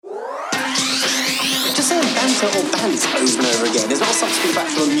banter or bant over and over again. There's not such thing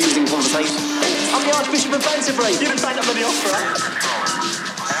back to amusing conversation. I'm the Archbishop of Bantercast. You didn't bang up on the opera.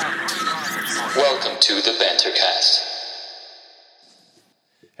 Welcome to the Bantercast.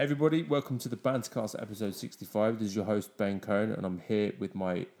 Hey everybody, welcome to the Bantercast episode 65. This is your host, Ben Cohen, and I'm here with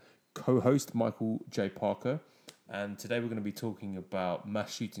my co-host, Michael J. Parker. And today we're going to be talking about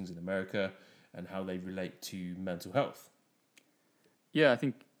mass shootings in America and how they relate to mental health. Yeah, I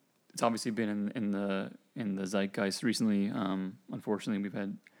think it's obviously been in the zeitgeist recently. Unfortunately, we've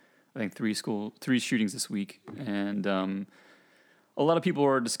had, I think, three shootings this week, and a lot of people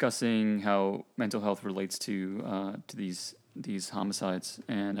are discussing how mental health relates to these homicides,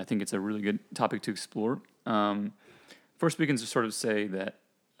 and I think it's a really good topic to explore. First, we can just sort of say that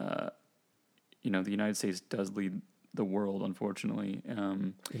the United States does lead the world, unfortunately,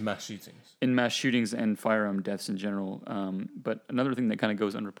 in mass shootings and firearm deaths in general. But another thing that kind of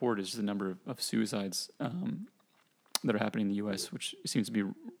goes unreported is the number of suicides that are happening in the U.S., which seems to be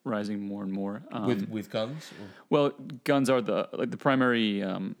rising more and more. With guns? Or? Well, guns are the primary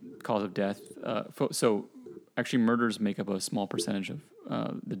cause of death. So actually, murders make up a small percentage of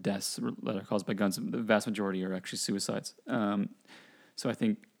the deaths that are caused by guns. The vast majority are actually suicides. So I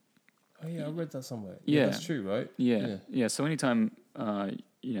think. Oh yeah, I read that somewhere. Yeah, that's true, right? Yeah. So anytime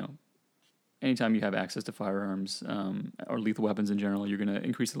anytime you have access to firearms or lethal weapons in general, you're going to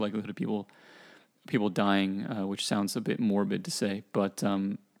increase the likelihood of people dying, which sounds a bit morbid to say, but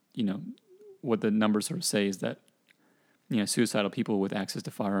what the numbers sort of say is that suicidal people with access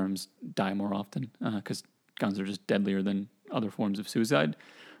to firearms die more often because guns are just deadlier than other forms of suicide.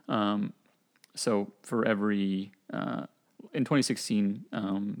 So for every in 2016,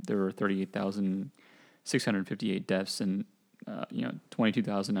 there were 38,658 deaths, and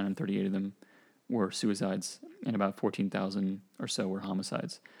 22,938 of them were suicides, and about 14,000 or so were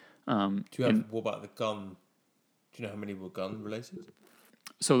homicides. What about the gun? Do you know how many were gun related?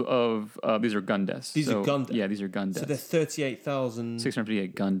 So these are gun deaths. These are gun deaths? Yeah, these are gun deaths. So there's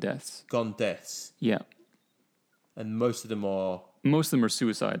 38,658 gun deaths. Gun deaths? Yeah. And most of them are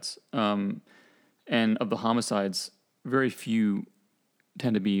suicides. And of the homicides, very few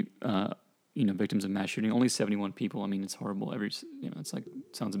tend to be, victims of mass shooting. Only 71 people. I mean, it's horrible. It's like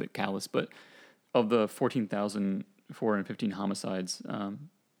sounds a bit callous, but of the 14,415 homicides,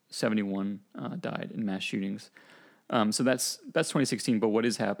 71 died in mass shootings. So that's 2016. But what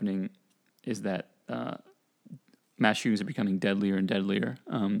is happening is that mass shootings are becoming deadlier and deadlier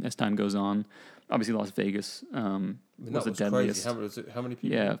as time goes on. Obviously, Las Vegas was the deadliest. Crazy. How many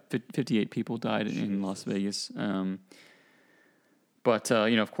people? Yeah, 58 people died in Las Vegas. But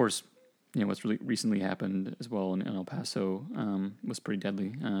of course, what's really recently happened as well in El Paso was pretty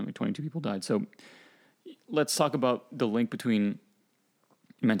deadly. 22 people died. So let's talk about the link between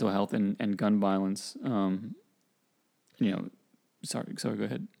mental health and gun violence. Sorry, go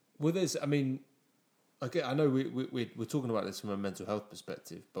ahead. Well, I know we're talking about this from a mental health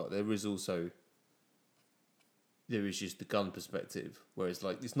perspective, but there is just the gun perspective, whereas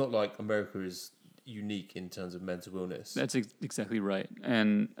it's not like America is unique in terms of mental illness. That's exactly right,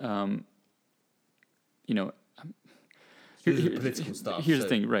 and political stuff. Here's the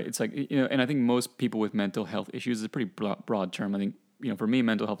thing, right? It's like and I think most people with mental health issues is a pretty broad term. I think for me,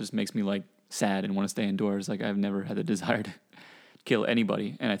 mental health just makes me sad and want to stay indoors. I've never had the desire to kill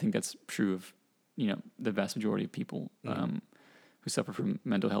anybody, and I think that's true of the vast majority of people who suffer from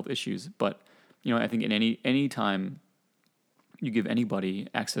mental health issues. But I think in any time you give anybody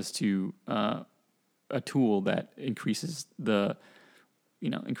access to a tool that increases the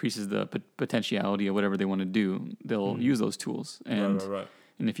potentiality of whatever they want to do, they'll use those tools. And right.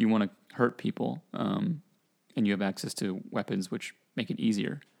 And if you want to hurt people, and you have access to weapons which make it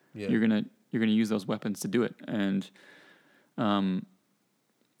easier, you're gonna use those weapons to do it. And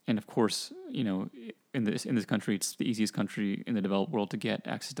of course, in this country, it's the easiest country in the developed world to get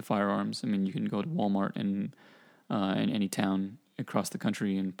access to firearms. I mean, you can go to Walmart and in any town across the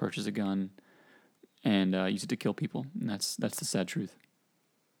country and purchase a gun and use it to kill people. And that's the sad truth.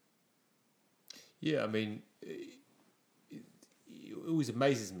 Yeah, I mean, it always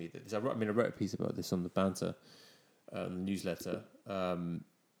amazes me that I wrote a piece about this on the Banter newsletter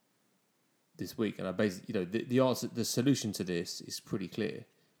this week, and I basically, the answer, the solution to this is pretty clear.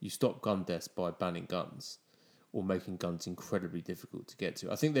 You stop gun deaths by banning guns or making guns incredibly difficult to get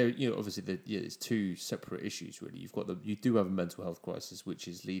to. I think obviously it's two separate issues really. You do have a mental health crisis, which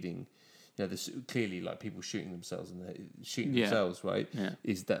is leading. There's clearly people shooting themselves themselves, right? Yeah.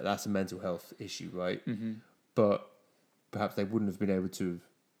 That's a mental health issue, right? Mm-hmm. But perhaps they wouldn't have been able to have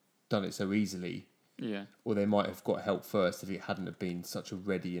done it so easily. Yeah. Or they might have got help first if it hadn't have been such a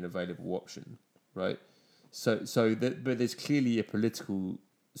ready and available option, right? But there's clearly a political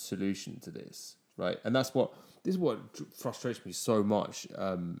solution to this, right? And this is what frustrates me so much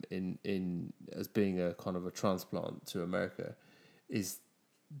in as being a kind of a transplant to America, is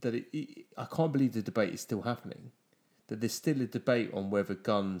that I can't believe the debate is still happening. That there's still a debate on whether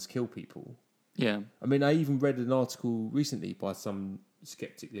guns kill people. Yeah. I mean, I even read an article recently by some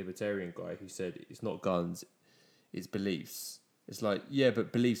skeptic libertarian guy who said it's not guns, it's beliefs. It's like, yeah,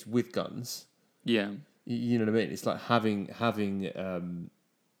 but beliefs with guns. Yeah. You know what I mean? It's like having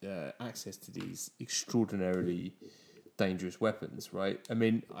access to these extraordinarily dangerous weapons, right? I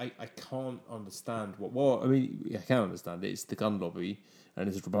mean, I can't understand what. Well, I mean, I can understand it. It's the gun lobby and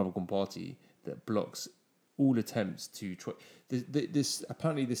it's the Republican Party that blocks all attempts to try. This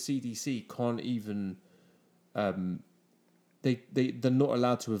apparently the CDC can't even. They're not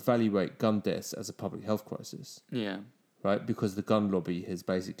allowed to evaluate gun deaths as a public health crisis. Yeah. Right, because the gun lobby has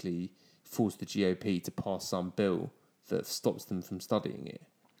basically forced the GOP to pass some bill that stops them from studying it.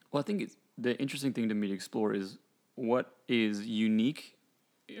 Well, I think the interesting thing to me to explore is what is unique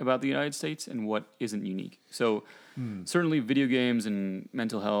about the United States and what isn't unique. So certainly video games and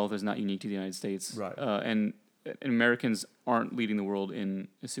mental health is not unique to the United States. Right. And Americans aren't leading the world in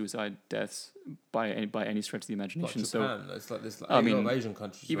suicide deaths by any stretch of the imagination. Like Japan, it's like there's I a mean, lot of Asian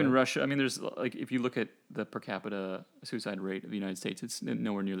countries. Even right? Russia. I mean, there's like if you look at the per capita suicide rate of the United States, it's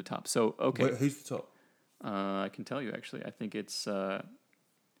nowhere near the top. So okay, Wait, who's the top? I can tell you actually. I think it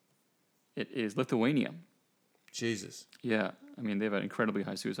is Lithuania. Jesus. Yeah, I mean they have an incredibly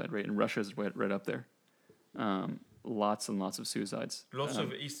high suicide rate, and Russia's right up there. Lots and lots of suicides. Lots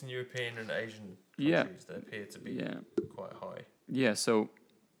of Eastern European and Asian Yeah. countries that appear to be quite high. Yeah, so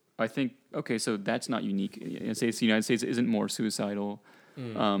I think okay, so that's not unique. The United States isn't more suicidal.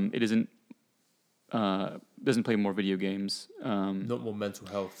 It isn't doesn't play more video games. Not more mental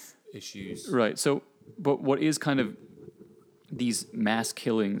health issues. Right. So, but what is kind of these mass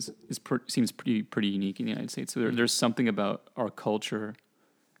killings seems pretty unique in the United States. So there's something about our culture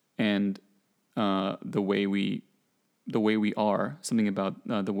and the way we are, something about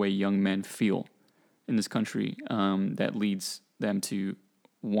the way young men feel in this country that leads them to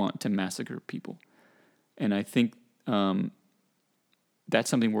want to massacre people. And I think that's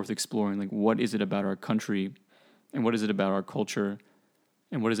something worth exploring. Like, what is it about our country and what is it about our culture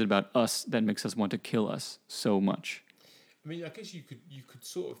and what is it about us that makes us want to kill us so much? I mean, I guess you could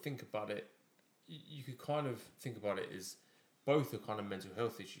sort of think about it. You could kind of think about it as both are kind of mental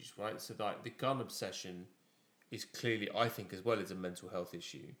health issues, right? So like the gun obsession is clearly, I think, as well as a mental health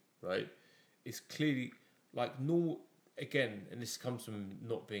issue, right? It's clearly like normal again, and this comes from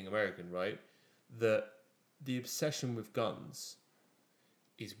not being American, right? That the obsession with guns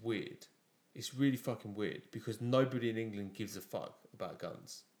is weird. It's really fucking weird because nobody in England gives a fuck about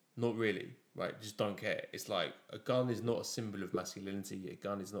guns. Not really, right? Just don't care. It's like a gun is not a symbol of masculinity. A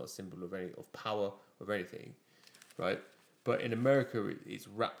gun is not a symbol of power, of anything, right? But in America, it's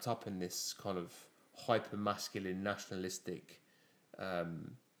wrapped up in this kind of hyper-masculine, nationalistic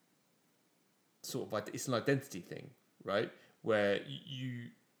sort of like it's an identity thing, right? Where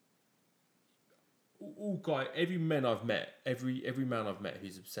every man I've met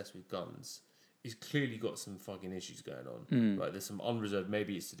who's obsessed with guns is clearly got some fucking issues going on, right? There's some unreserved.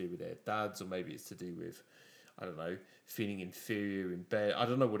 Maybe it's to do with their dads, or maybe it's to do with, I don't know, feeling inferior in bed. I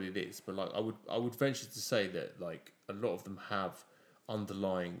don't know what it is, but like I would venture to say that like a lot of them have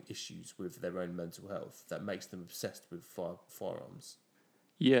underlying issues with their own mental health that makes them obsessed with firearms.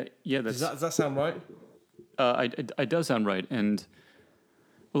 Yeah. Does that sound right? It does sound right. And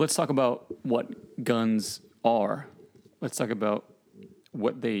well, let's talk about what guns are. Let's talk about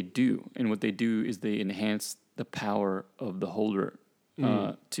what they do. And what they do is they enhance the power of the holder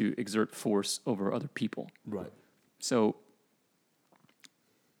to exert force over other people. Right. So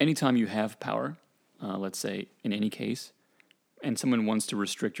anytime you have power, let's say in any case, and someone wants to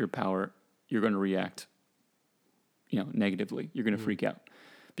restrict your power, you're going to react, negatively. You're going to freak out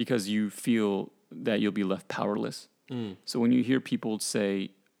because you feel that you'll be left powerless. So when you hear people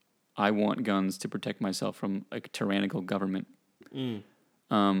say, I want guns to protect myself from a tyrannical government,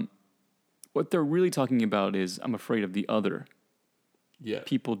 what they're really talking about is I'm afraid of the other. Yeah.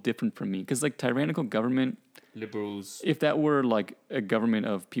 People different from me. Because like tyrannical government, liberals. if that were like a government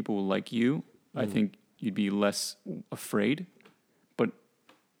of people like you, I think you'd be less afraid. But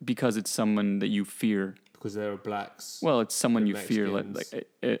because it's someone that you fear, Because there are blacks. well, it's someone you fear. Mexicans.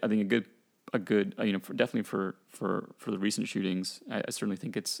 I think a good, definitely for the recent shootings, I certainly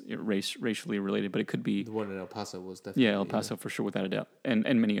think it's racially related, but it could be The one in El Paso was definitely... El Paso for sure, without a doubt, and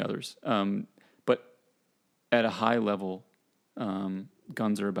many others. But at a high level,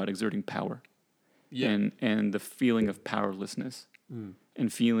 guns are about exerting power, Yeah. and the feeling of powerlessness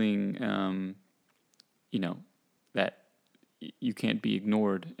and feeling, that you can't be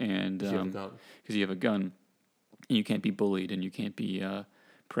ignored and because you have a gun, and you can't be bullied and you can't be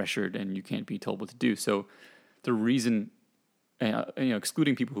pressured and you can't be told what to do. So the reason,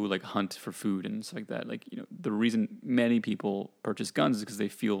 excluding people who like hunt for food and stuff like that, the reason many people purchase guns is because they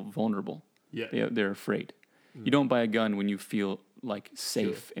feel vulnerable. Yeah. They're afraid. You don't buy a gun when you feel like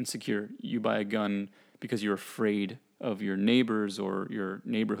safe and secure. You buy a gun because you're afraid of your neighbors or your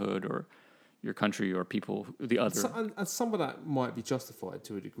neighborhood or your country or people, the other. And some of that might be justified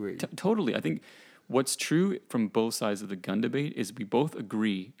to a degree. Totally. I think what's true from both sides of the gun debate is we both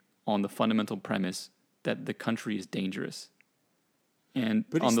agree on the fundamental premise that the country is dangerous. And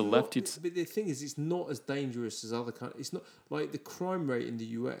But on the not, left, it's... But the thing is, it's not as dangerous as other countries. It's not like the crime rate in the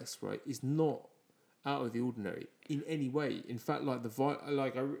US, right, is not out of the ordinary in any way. In fact, like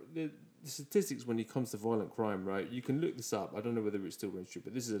the statistics when it comes to violent crime, right, you can look this up. I don't know whether it's still rings true,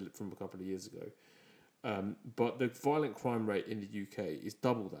 but this is from a couple of years ago. But the violent crime rate in the UK is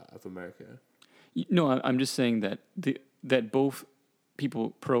double that of America. No, I'm just saying that that both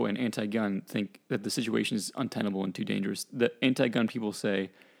people pro and anti-gun think that the situation is untenable and too dangerous. The anti-gun people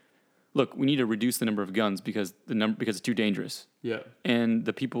say, "Look, we need to reduce the number of guns because it's too dangerous." Yeah. And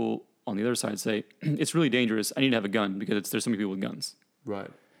the people on the other side say, "It's really dangerous. I need to have a gun because there's so many people with guns."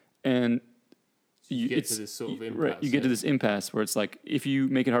 Right. And you get to this sort of impasse. Right, you get to this impasse where it's like, if you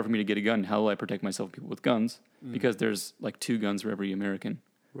make it hard for me to get a gun, how will I protect myself from people with guns? Because there's like 2 guns for every American.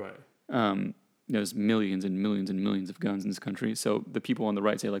 Right. There's millions and millions and millions of guns in this country. So the people on the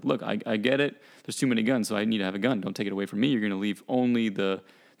right say, like, look, I get it. There's too many guns, so I need to have a gun. Don't take it away from me. You're going to leave only the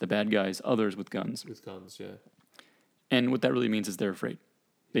bad guys, others with guns. With guns, yeah. And what that really means is they're afraid.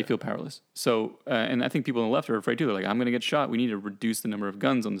 They feel powerless. So, and I think people on the left are afraid too. They're like, I'm going to get shot. We need to reduce the number of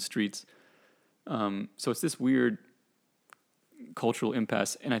guns on the streets. So it's this weird cultural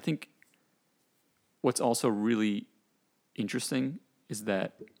impasse. And I think what's also really interesting is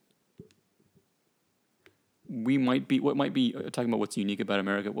that what might be talking about what's unique about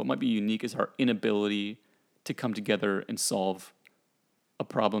America, what might be unique is our inability to come together and solve a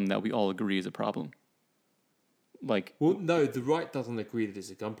problem that we all agree is a problem. Well, no, the right doesn't agree that it's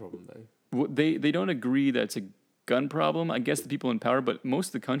a gun problem, though. They don't agree that it's a gun problem. I guess the people in power, but most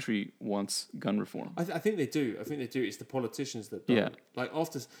of the country wants gun reform. I think they do. It's the politicians that don't. Yeah.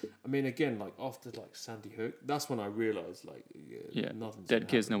 After Sandy Hook, that's when I realised, nothing's dead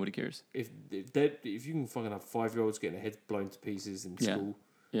kids, nobody cares. If you can fucking have 5-year-olds getting their heads blown to pieces in school,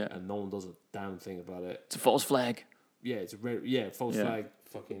 and no one does a damn thing about it. It's a false flag. Yeah, it's false flag.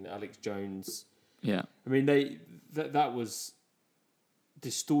 Fucking Alex Jones. Yeah. I mean, that was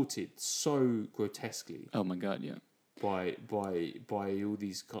distorted so grotesquely. Oh my God, yeah. By all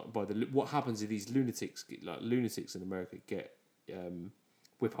these what happens is these lunatics in America get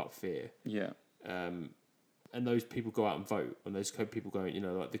whip up fear. Yeah. And those people go out and vote, and those people go,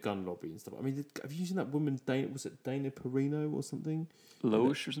 like the gun lobby and stuff. I mean, have you seen that woman Dana Perino or something?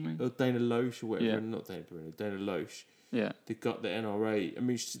 Loesch or something? Or Dana Loesch or whatever. Yeah. Not Dana Perino, Dana Loesch. Yeah. The NRA. I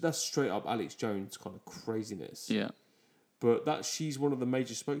mean, that's straight up Alex Jones kind of craziness. Yeah. But she's one of the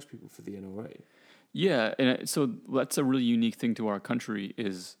major spokespeople for the NRA. Yeah, and so that's a really unique thing to our country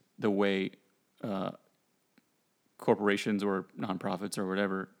is the way corporations or nonprofits or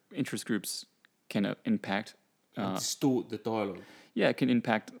whatever interest groups can impact. Distort the dialogue. Yeah, it can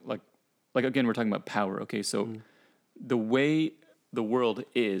impact, like again, we're talking about power, okay? So the way the world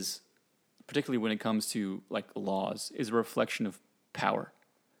is, particularly when it comes to like laws, is a reflection of power,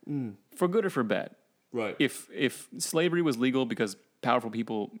 for good or for bad. Right. If slavery was legal because powerful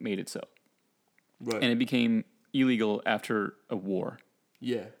people made it so, right, and it became illegal after a war,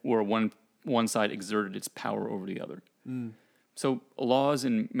 where one side exerted its power over the other. So laws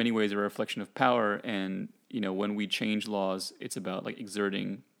in many ways are a reflection of power, and when we change laws, it's about like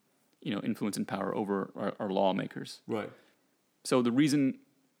exerting, influence and power over our lawmakers. Right. So the reason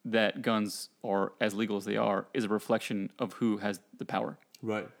that guns are as legal as they are is a reflection of who has the power.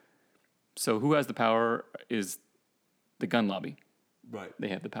 Right. So who has the power is the gun lobby. Right. They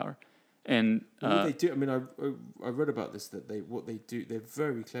have the power. And what they do, I mean, I read about this, that what they do, they're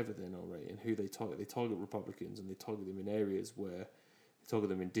very clever, the NRA, and who they target. They target Republicans, and they target them in areas where, they target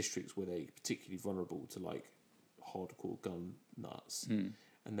them in districts where they're particularly vulnerable to like hardcore gun nuts.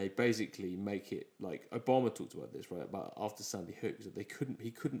 And they basically make it like Obama talked about this, right? About after Sandy Hook, that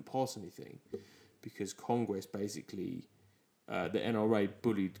he couldn't pass anything because Congress basically, the NRA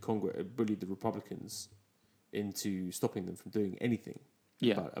bullied the Republicans into stopping them from doing anything.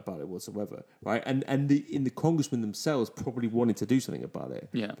 about it whatsoever, right? And the congressmen themselves probably wanted to do something about it,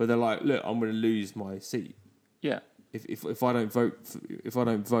 Yeah. but they're like, look, I'm going to lose my seat. Yeah. If I don't vote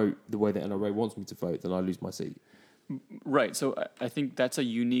the way the NRA wants me to vote, then I lose my seat. Right. So I think that's a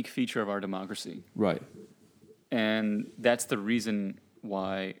unique feature of our democracy. Right. And that's the reason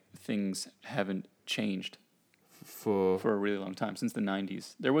why things haven't changed For a really long time, since the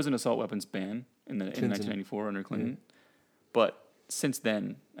 90s. There was an assault weapons ban in 1994 under Clinton. But since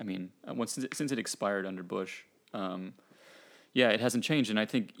then, I mean, since it expired under Bush, it hasn't changed. And I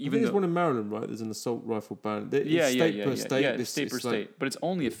think there's one in Maryland, right? There's an assault rifle ban. State per state. But it's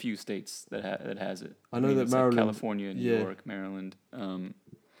only a few states that has it. I know that it's Maryland, like California, New York, Maryland.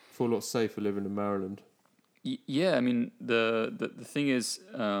 Feel a lot safer living in Maryland. Yeah, I mean the thing is,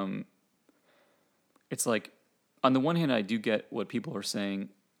 it's like, on the one hand, I do get what people are saying,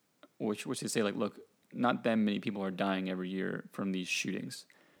 which they say, like, look, not that many people are dying every year from these shootings.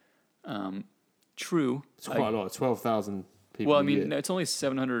 True. It's quite a lot. 12,000 people. Well, I mean, it's only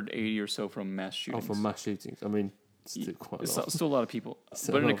 780 or so from mass Oh, shootings. from mass shootings. I mean, it's still quite a lot. It's still a lot of people.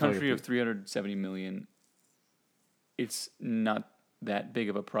 But in a country of 370 million, it's not that big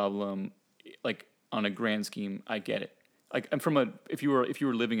of a problem. Like, on a grand scheme, I get it. Like, if you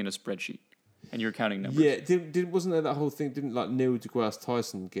were living in a spreadsheet and you're counting numbers. Yeah, wasn't there that whole thing? Didn't like Neil deGrasse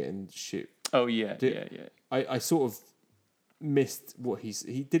Tyson getting shit? Oh yeah, yeah. I sort of missed what he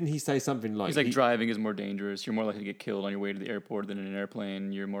didn't he say something like he's like driving is more dangerous. You're more likely to get killed on your way to the airport than in an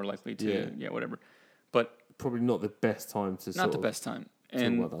airplane. You're more likely to whatever. But probably not the best time to not the best time.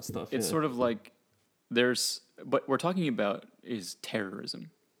 And talk about that stuff. It's sort of like but we're talking about is terrorism.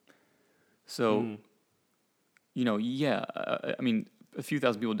 So, I mean, a few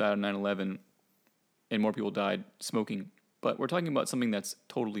thousand people died on 9/11, and more people died smoking. But we're talking about something that's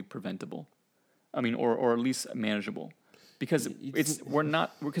totally preventable. I mean, or at least manageable, because we're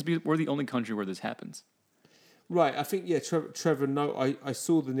the only country where this happens. Right, I think Trevor Noah. I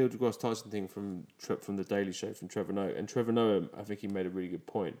saw the Neil deGrasse Tyson thing from the Daily Show from Trevor Noah, and Trevor Noah, I think he made a really good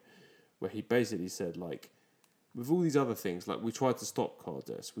point, where he basically said, like, with all these other things, like, we tried to stop car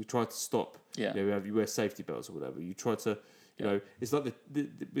deaths, we tried to stop, you wear safety belts or whatever. You try to, it's like the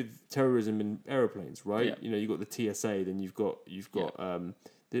with terrorism in airplanes, right? Yeah. You got the TSA, then you've got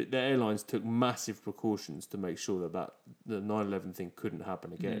the airlines took massive precautions to make sure that the 9/11 thing couldn't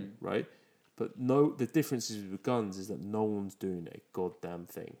happen again, right? But the difference is with guns is that no one's doing a goddamn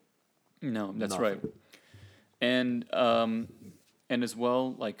thing. No, that's Nothing. right. And as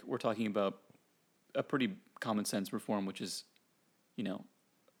well, like, we're talking about a pretty common sense reform, which is,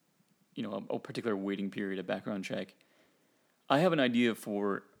 a particular waiting period, a background check. I have an idea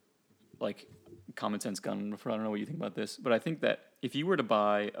for, like, common sense gun reform. I don't know what you think about this, but I think that if you were to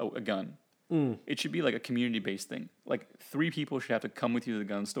buy a gun, it should be like a community-based thing. Like, 3 people should have to come with you to the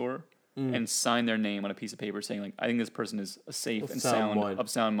gun store and sign their name on a piece of paper saying, like, I think this person is safe and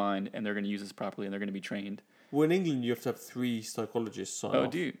sound mind, and they're going to use this properly, and they're going to be trained. Well, in England, you have to have 3 psychologists sign off. Oh,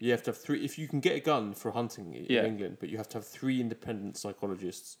 do you? You have to have 3. If you can get a gun for hunting in England, but you have to have 3 independent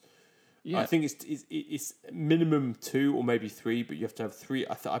psychologists. Yeah. I think it's minimum 2 or maybe 3, but you have to have 3.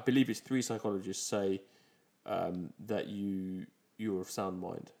 I believe it's 3 psychologists say that you're of sound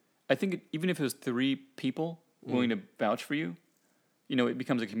mind. I think even if it was 3 people willing to vouch for you, it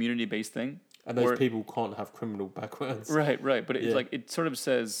becomes a community-based thing. And those people can't have criminal backgrounds. Right. But it's like, it sort of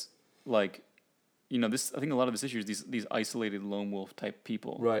says, like, this. I think a lot of this issue is these isolated lone wolf type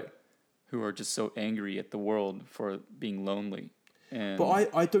people, right, who are just so angry at the world for being lonely. And but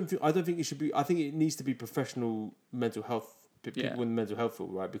I don't think it should be. I think it needs to be professional mental health people in the mental health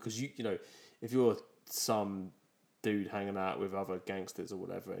field, right? Because if you're some dude hanging out with other gangsters or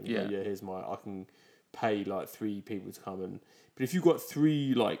whatever, and here's I can pay like 3 people to come and. But if you've got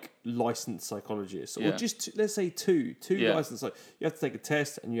 3 like licensed psychologists, or just let's say 2 licensed, like, you have to take a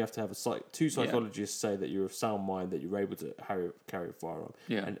test and you have to have 2 psychologists say that you're of sound mind, that you're able to carry a firearm,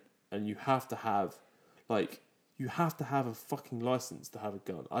 and you have to have a fucking license to have a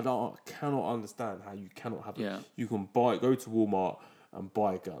gun. I cannot understand how you cannot have it. You can go to Walmart and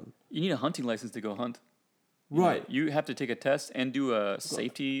buy a gun. You need a hunting license to go hunt. Right. You have to take a test and do a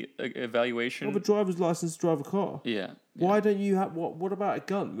safety evaluation. You have a driver's license to drive a car. Yeah. Why don't you have... What about a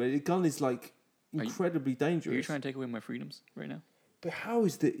gun? A gun is, like, incredibly dangerous. Are you trying to take away my freedoms right now? But how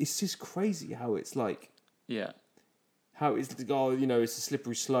is that... It's just crazy how it's, like... Yeah. How it's, it's a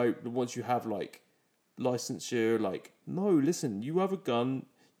slippery slope. But once you have, like, licensure, like... No, listen, you have a gun,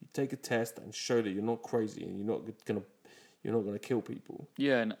 you take a test and show that you're not crazy and you're not gonna kill people.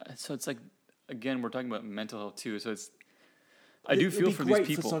 Yeah, and so it's like... Again, we're talking about mental health too, so it's. I do feel for these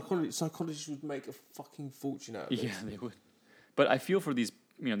people. Psychologists would make a fucking fortune out of it. Yeah, they would. But I feel for these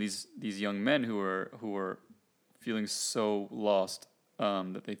these young men who are feeling so lost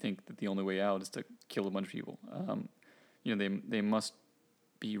that they think that the only way out is to kill a bunch of people. They must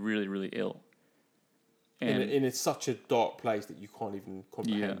be really, really ill. And in such a dark place that you can't even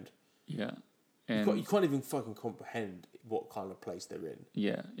comprehend. Yeah. And you can't even fucking comprehend what kind of place they're in.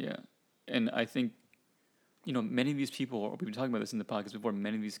 Yeah. And I think, many of these people, we've been talking about this in the podcast before,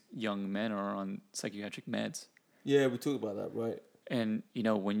 many of these young men are on psychiatric meds. Yeah, we talked about that, right? And,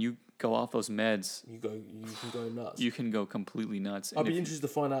 when you go off those meds... You can go nuts. You can go completely nuts. I'd be interested to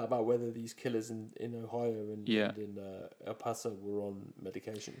find out about whether these killers in Ohio and in El Paso were on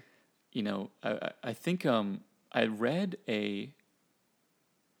medication. I think I read a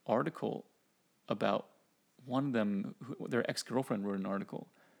article about one of them, their ex-girlfriend wrote an article.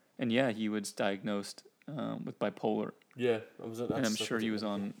 And he was diagnosed with bipolar. Yeah. And I'm sure he was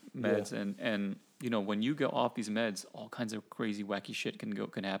on meds. Yeah. And when you go off these meds, all kinds of crazy, wacky shit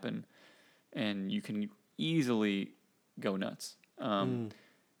can happen. And you can easily go nuts. And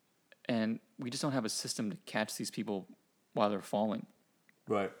we just don't have a system to catch these people while they're falling.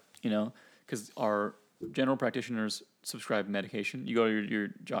 Right. Because our general practitioners prescribe medication. You go to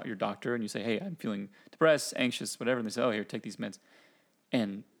your doctor and you say, hey, I'm feeling depressed, anxious, whatever. And they say, oh, here, take these meds.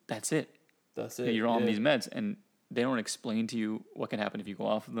 And that's it. You're on these meds. And they don't explain to you what can happen if you go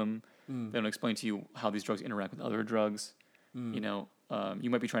off of them. They don't explain to you how these drugs interact with other drugs. You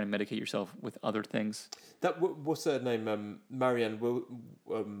might be trying to medicate yourself with other things. What's her name? Marianne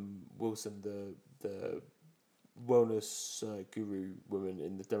Wilson, the wellness guru woman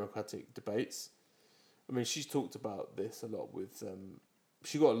in the Democratic debates. I mean, she's talked about this a lot with.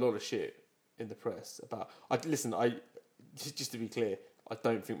 She got a lot of shit in the press about. Just to be clear, I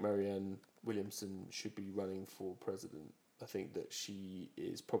don't think Marianne Williamson should be running for president. I think that she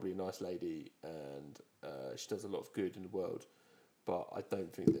is probably a nice lady and she does a lot of good in the world, but I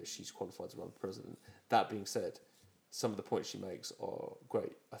don't think that she's qualified to run for president. That being said, some of the points she makes are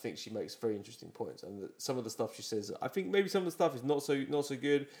great. I think she makes very interesting points, and some of the stuff she says, I think maybe some of the stuff is not so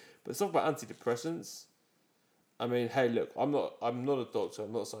good. But stuff about antidepressants. I mean, hey, look, I'm not a doctor,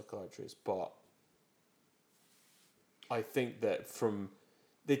 I'm not a psychiatrist, but I think that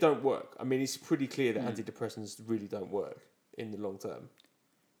they don't work. I mean, it's pretty clear that antidepressants really don't work in the long term.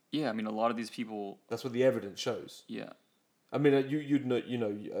 Yeah, I mean, a lot of these people. That's what the evidence shows. Yeah. I mean, you'd know.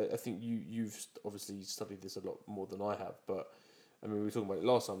 I think you've obviously studied this a lot more than I have. But I mean, we were talking about it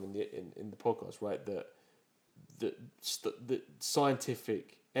last time in the podcast, right? That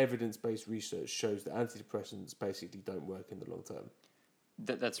scientific evidence-based research shows that antidepressants basically don't work in the long term.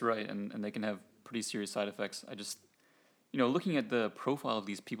 That's right, and they can have pretty serious side effects. I just, looking at the profile of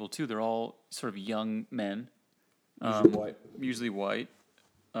these people too, they're all sort of young men, usually white.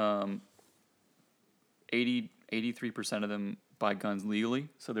 83% of them buy guns legally,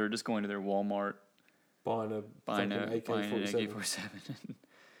 so they're just going to their Walmart, buying an AK-47.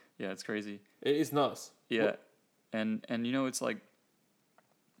 Yeah, it's crazy. It is nuts. Yeah, and it's like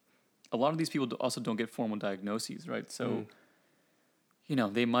a lot of these people also don't get formal diagnoses, right? So,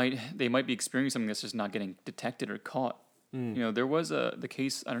 they might be experiencing something that's just not getting detected or caught. There was the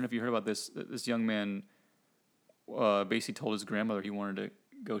case. I don't know if you heard about this. This young man basically told his grandmother he wanted to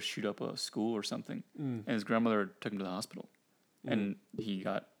go shoot up a school or something, and his grandmother took him to the hospital, and he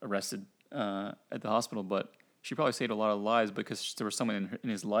got arrested at the hospital. But she probably saved a lot of lives because there was someone in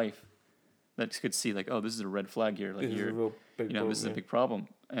his life that could see, like, oh, this is a red flag here. Like, this is a real big problem. This is a big problem,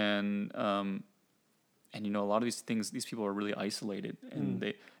 and a lot of these things, these people are really isolated,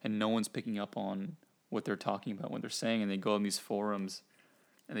 and no one's picking up on what they're talking about, what they're saying, and they go in these forums,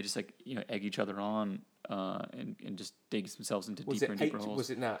 and they just egg each other on. And just dig themselves into deeper and deeper holes. Was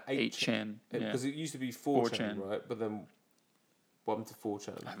it now 8chan? Because it used to be 4chan, right? But then what happened to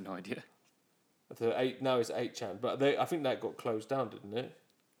 4chan? I have no idea. Now it's 8chan, but I think that got closed down, didn't it?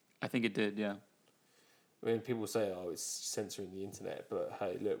 I think it did, yeah. I mean, people say, "Oh, it's censoring the internet," but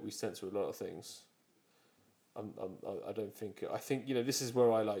hey, look, we censor a lot of things. I don't think. I think this is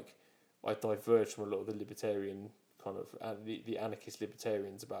where I diverge from a lot of the libertarian kind of the anarchist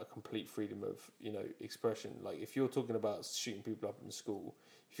libertarians about complete freedom of expression. Like, if you're talking about shooting people up in school,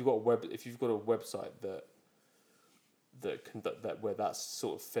 if you've got a website that where that's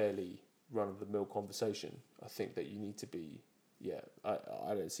sort of fairly run of the mill conversation, I think that you need to be. Yeah,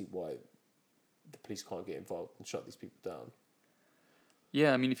 I don't see why the police can't get involved and shut these people down.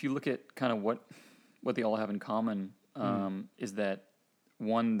 Yeah, I mean, if you look at kind of what they all have in common, is that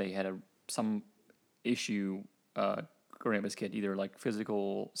one, they had some issue growing up as a kid, either like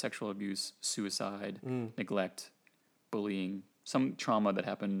physical, sexual abuse, suicide, neglect, bullying, some trauma that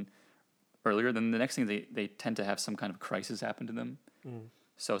happened earlier. Then the next thing, they tend to have some kind of crisis happen to them.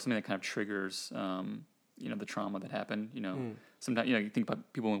 So something that kind of triggers, the trauma that happened. Sometimes you think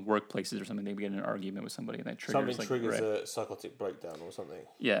about people in workplaces or something. They get in an argument with somebody, and that triggers something triggers a psychotic breakdown or something.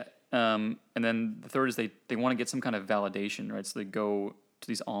 Yeah, and then the third is they want to get some kind of validation, right? So they go to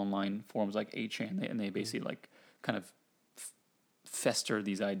these online forums like 8chan, and they basically like kind of fester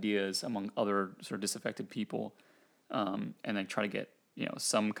these ideas among other sort of disaffected people, and then try to get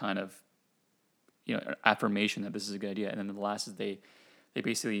some kind of affirmation that this is a good idea. And then the last is they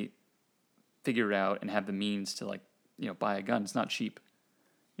basically figure it out and have the means to buy a gun. It's not cheap.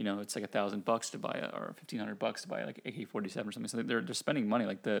 It's like $1,000 to buy or $1,500 to buy like AK-47 or something. So they're spending money.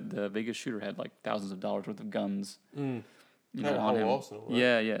 Like the Vegas shooter had like thousands of dollars worth of guns. On him. Arsenal, right?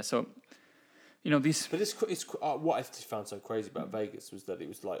 Yeah. So these. But it's what I found so crazy about Vegas was that it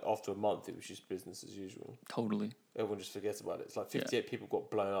was like after a month it was just business as usual. Totally. Everyone just forgets about it. It's like 58 people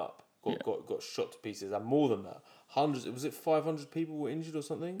got blown up, got shot to pieces, and more than that, hundreds. Was it 500 people were injured or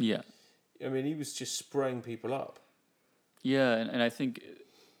something? Yeah. I mean, he was just spraying people up. Yeah, and I think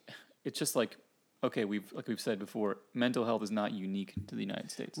it's just like, okay, we've said before, mental health is not unique to the United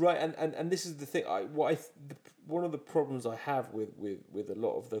States. Right, and this is the thing. One of the problems I have with a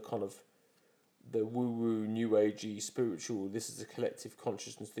lot of the kind of the woo-woo, new agey, spiritual, this is a collective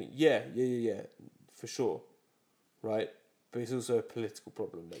consciousness thing. Yeah, for sure. Right? But it's also a political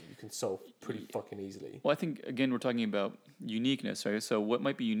problem that you can solve pretty fucking easily. Well, I think, again, we're talking about uniqueness, right? So what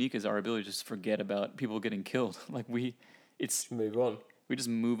might be unique is our ability to just forget about people getting killed. Just move on. We just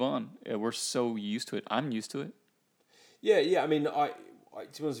move on. We're so used to it. I'm used to it. Yeah. I mean, I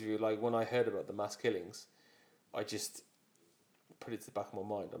to be honest with you, like when I heard about the mass killings, I just put it to the back of my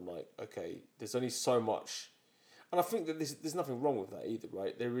mind. I'm like, okay, there's only so much, and I think that there's nothing wrong with that either,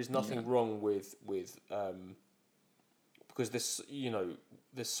 right? There is nothing wrong with because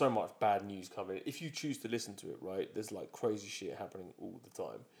there's so much bad news coming. If you choose to listen to it, right, there's like crazy shit happening all the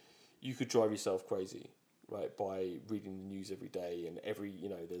time. You could drive yourself crazy, right, by reading the news every day, and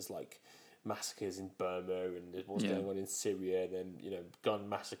there's like massacres in Burma, and there's what's going on in Syria, then gun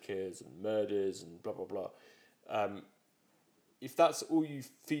massacres and murders and blah blah blah. If that's all you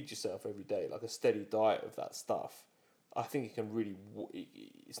feed yourself every day, like a steady diet of that stuff, I think it can really.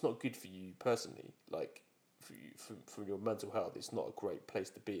 It's not good for you personally, like for your mental health. It's not a great place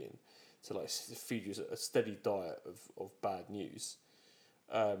to be in. To like feed you a steady diet of bad news.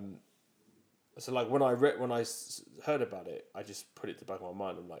 So like when I heard about it, I just put it to the back of my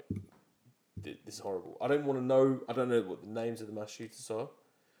mind. I'm like, this is horrible. I don't know what the names of the mass shooters are.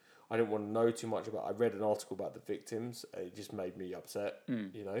 I didn't want to know too much about. I read an article about the victims. It just made me upset.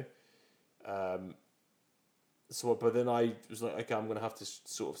 So, but then I was like, okay, I'm going to have to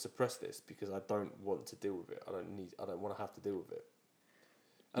sort of suppress this because I don't want to deal with it. I don't want to have to deal with it.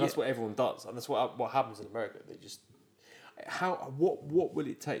 And that's what everyone does, and that's what happens in America. They just what will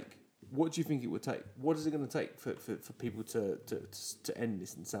it take? What do you think it would take? What is it going to take for people to end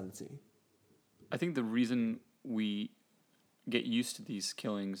this insanity? I think the reason we get used to these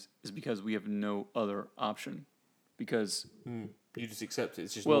killings is because we have no other option. Because you just accept it.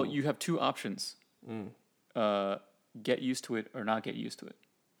 It's just normal. You have two options: get used to it or not get used to it.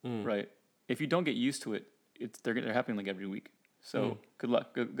 Right? If you don't get used to it, they're happening like every week. So good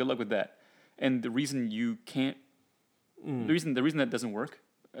luck. Good luck with that. And the reason you can't, the reason that doesn't work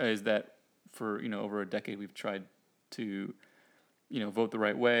is that for over a decade we've tried to vote the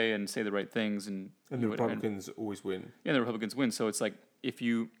right way and say the right things, and the Republicans always win. Yeah, the Republicans win. So it's like if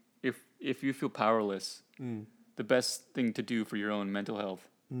you feel powerless, the best thing to do for your own mental health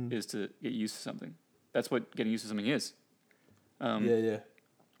is to get used to something. That's what getting used to something is.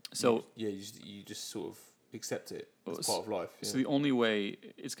 So you just sort of accept it as part of life. Yeah. So the only way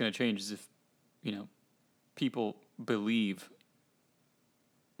it's going to change is if people believe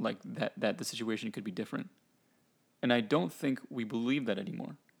like that the situation could be different. And I don't think we believe that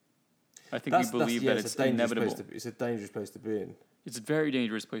anymore. I think we believe that it's inevitable. It's a dangerous place to be in. It's a very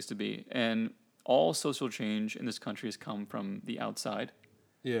dangerous place to be. And all social change in this country has come from the outside.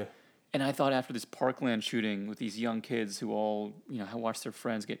 Yeah. And I thought after this Parkland shooting with these young kids who all, watched their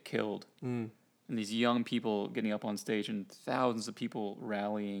friends get killed, and these young people getting up on stage and thousands of people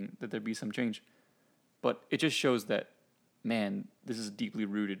rallying, that there'd be some change. But it just shows that, man, this is a deeply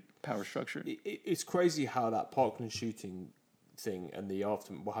rooted power structure. It's crazy how that Parkland shooting thing and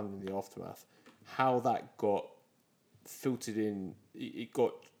what happened in the aftermath, how that got filtered in, it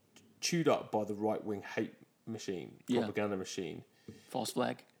got chewed up by the right-wing hate machine, propaganda machine. False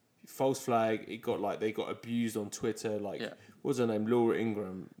flag. It got they got abused on Twitter. What was her name? Laura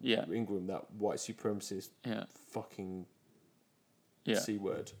Ingraham. Yeah. Ingraham, that white supremacist fucking C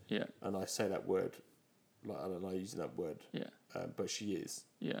word. Yeah. And I say that word like I don't know using that word. Yeah. But she is.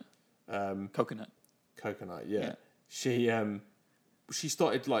 Yeah. Coconut. Yeah. She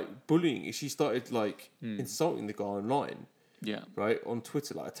started like bullying. She started like insulting the guy online. Yeah. Right on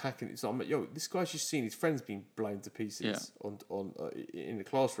Twitter, like attacking. It's like, yo, this guy's just seen his friends being blown to pieces on in the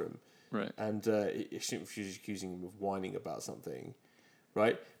classroom. Right. And she was accusing him of whining about something,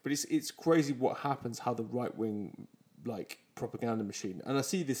 right? But it's crazy what happens, how the right wing like propaganda machine. And I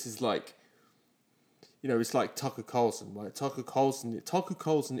see this as like, it's like Tucker Carlson, right? Tucker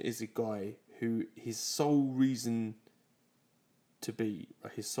Carlson is a guy who his sole reason d'etre,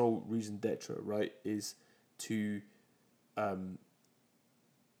 right, is to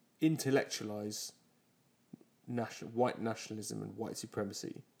intellectualize white nationalism and white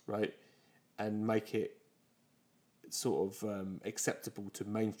supremacy, right, and make it sort of acceptable to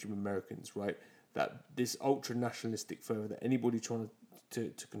mainstream Americans, right? That this ultra nationalistic fervor that anybody trying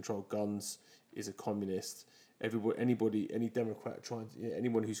to control guns is a communist. Any Democrat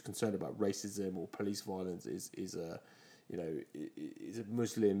anyone who's concerned about racism or police violence is a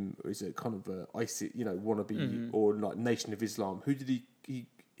Muslim, or is a kind of a ISIS, wannabe, or like Nation of Islam. Who did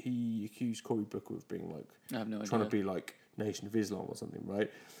he accused Cory Booker of being like? I have no idea. Trying to be like Nation of Islam or something, right?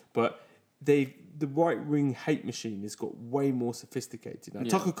 But the right wing hate machine has got way more sophisticated. Now,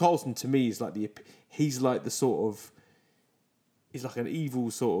 Tucker Carlson to me is like he's like an evil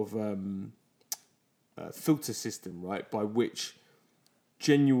sort of filter system, right? By which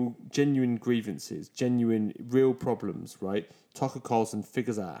genuine grievances, real problems, right? Tucker Carlson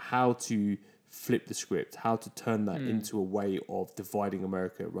figures out how to flip the script, how to turn that into a way of dividing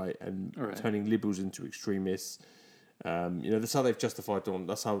America, right? And turning liberals into extremists. That's how they've justified Donald.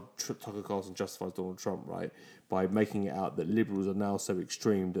 That's how Tucker Carlson justifies Donald Trump, right? By making it out that liberals are now so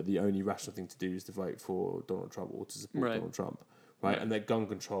extreme that the only rational thing to do is to vote for Donald Trump or to support Donald Trump, right? And their gun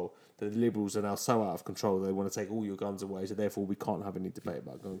control. The liberals are now so out of control they want to take all your guns away, so therefore we can't have any debate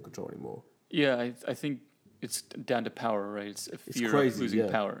about gun control anymore. Yeah, I think it's down to power, right? It's a fear of losing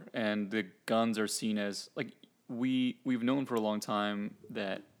power, and the guns are seen as like we've known for a long time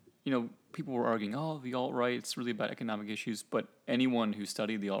that people were arguing, the alt-right, it's really about economic issues, but anyone who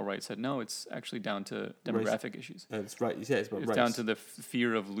studied the alt-right said no, it's actually down to demographic issues. That's right. Yeah, it's about race. Down to the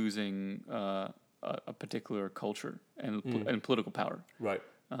fear of losing a particular culture and political power. Right.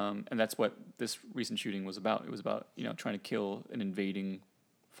 And that's what this recent shooting was about. It was about trying to kill an invading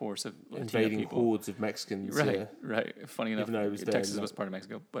force of Latino people. Hordes of Mexicans. Right, right. Funny enough, Texas was part of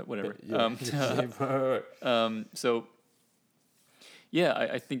Mexico, but whatever. So, yeah,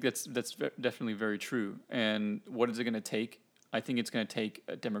 I think that's definitely very true. And what is it going to take? I think it's going to take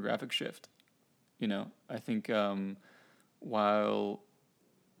a demographic shift. I think while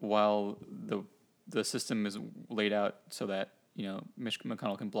the system is laid out so that Mitch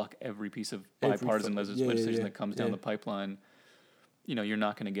McConnell can block every piece of bipartisan legislation that comes down the pipeline, you're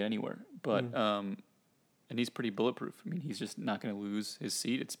not going to get anywhere. But and he's pretty bulletproof. I mean, he's just not going to lose his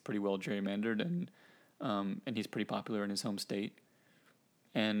seat. It's pretty well gerrymandered, and he's pretty popular in his home state.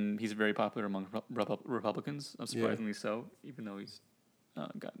 And he's very popular among Republicans, surprisingly so, even though he's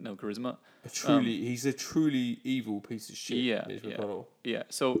got no charisma. He's a truly evil piece of shit. Mitch McConnell. Yeah.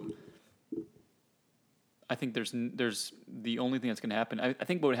 So I think there's the only thing that's going to happen. I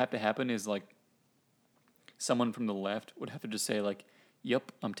think what would have to happen is like someone from the left would have to just say like,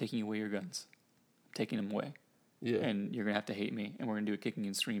 "Yep, I'm taking away your guns, I'm taking them away, and you're going to have to hate me, and we're going to do it kicking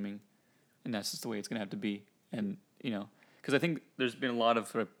and screaming, and that's just the way it's going to have to be." And because I think there's been a lot of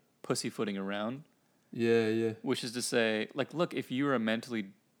sort of pussyfooting around. Yeah. Which is to say, like, look, if you're a mentally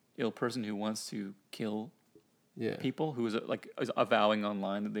ill person who wants to kill people, who is avowing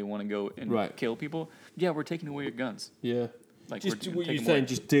online that they want to go and kill people, we're taking away your guns. Yeah. Like, just what you're saying,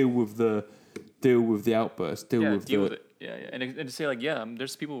 just deal with the outburst. Deal with it. Yeah. And to say like,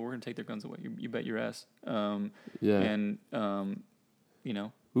 there's people who are going to take their guns away. You bet your ass. And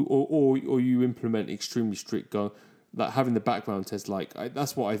or you implement extremely strict gun. Like having the background test,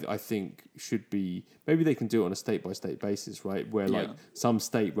 that's what I think should be. Maybe they can do it on a state-by-state basis, right? Where some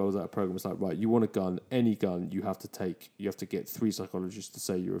state rolls out a program. It's like, right, you want a gun, any gun, you have to get 3 psychologists to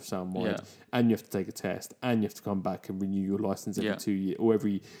say you're of sound mind, and you have to take a test, and you have to come back and renew your license every 2 years, or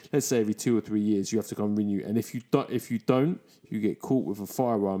let's say every 2 or 3 years, you have to come renew. And if you don't, you get caught with a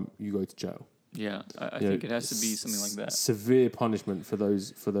firearm, you go to jail. Yeah, I think it has to be something like that. Severe punishment for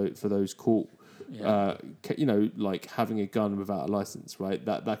those caught. Like having a gun without a license, right?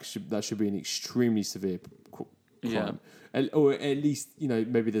 That should be an extremely severe crime, or at least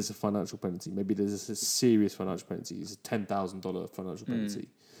maybe there's a financial penalty. Maybe there's a serious financial penalty. It's a $10,000 financial penalty,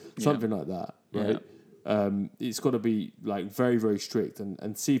 something like that, right? It's got to be like very, very strict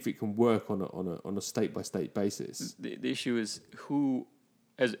and see if it can work on a state by state basis. The issue is who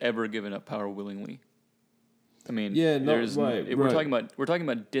has ever given up power willingly. I mean, we're talking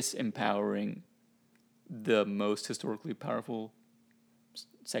about disempowering the most historically powerful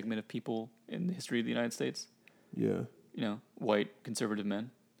segment of people in the history of the United States. Yeah. White conservative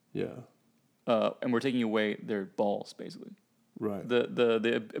men. Yeah. And we're taking away their balls, basically. Right.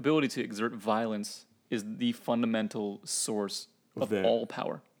 The ability to exert violence is the fundamental source of all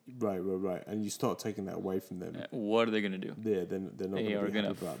power. Right. And you start taking that away from them. What are they going to do? Yeah, they're not going to be happy about that. They are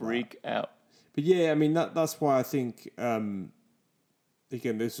going to freak out. But yeah, I mean, that's why I think, again,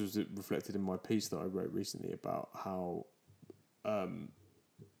 this was reflected in my piece that I wrote recently about how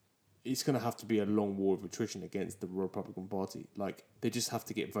it's going to have to be a long war of attrition against the Republican Party. Like, they just have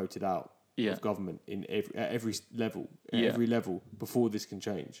to get voted out of government at every level before this can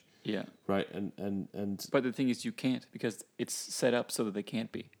change. Yeah. Right. And but the thing is, you can't, because it's set up so that they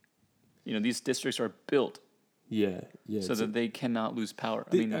can't be. These districts are built. Yeah. So that they cannot lose power.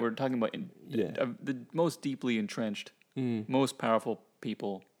 We're talking about the most deeply entrenched, most powerful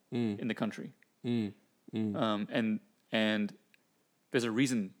people in the country. And there's a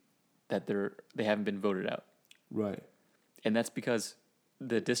reason that they haven't been voted out. Right. And that's because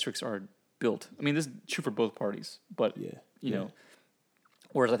the districts are built. I mean, this is true for both parties, but you know,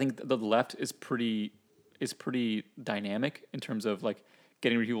 whereas I think the left is pretty dynamic in terms of like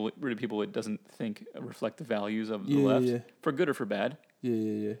getting rid of people it doesn't think reflect the values of the left, for good or for bad.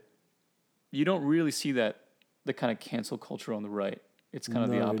 Yeah. You don't really see the kind of cancel culture on the right. It's kind of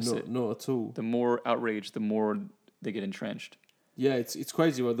the opposite. Not at all. The more outraged, the more they get entrenched. Yeah, it's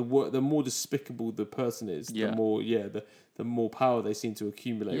crazy. Right? The more despicable the person is, the more power they seem to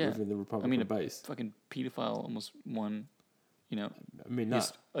accumulate within the Republican base. Fucking pedophile almost won.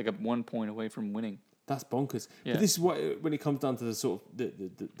 That's like 1 point away from winning. That's bonkers. Yeah. But this is what, when it comes down to the sort of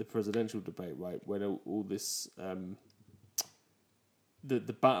the presidential debate, right? When all this the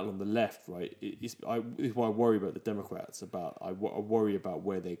battle on the left, right? It's why I worry about the Democrats. I worry about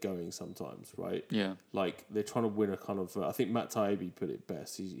where they're going sometimes, right? Yeah. Like they're trying to win a kind of. I think Matt Taibbi put it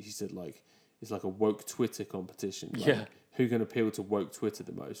best. He said like it's like a woke Twitter competition. Like, who can appeal to woke Twitter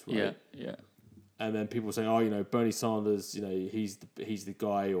the most, right? Yeah. And then people saying, Bernie Sanders, he's the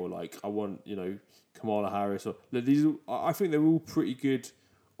guy, or like I want, Kamala Harris, or I think they're all pretty good.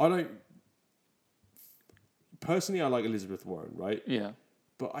 Personally, I like Elizabeth Warren, right? Yeah.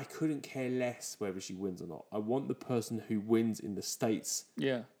 But I couldn't care less whether she wins or not. I want the person who wins in the states.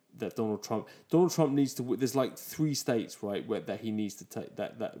 Yeah. That Donald Trump needs to. There's like 3 states, right, that he needs to take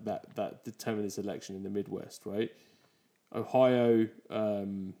that determine this election in the Midwest, right? Ohio,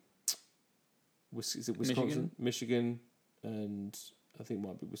 is it Wisconsin, Michigan, and I think it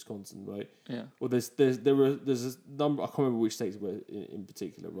might be Wisconsin, right? Yeah. Well, there's a number. I can't remember which states were in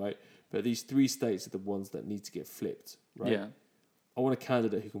particular, right? But these 3 states are the ones that need to get flipped, right? Yeah. I want a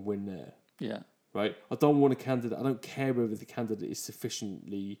candidate who can win there. Yeah. Right. I don't want a candidate. I don't care whether the candidate is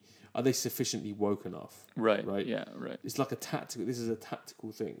sufficiently woke enough. Right. Right. Yeah. Right. It's like a tactical. This is a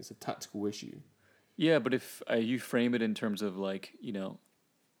tactical thing. It's a tactical issue. Yeah, but if you frame it in terms of like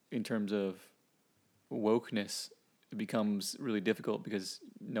in terms of wokeness, it becomes really difficult because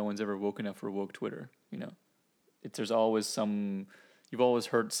no one's ever woke enough for woke Twitter. There's always some. You've always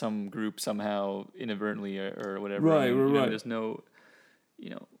heard some group somehow inadvertently or whatever. Right. There's no.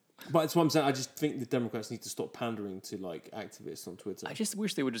 But that's what I'm saying. I just think the Democrats need to stop pandering to like activists on Twitter. I just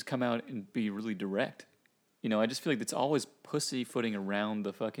wish they would just come out and be really direct. I just feel like it's always pussyfooting around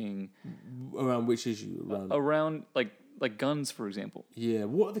the fucking. Around which issue? Around like guns, for example. Yeah.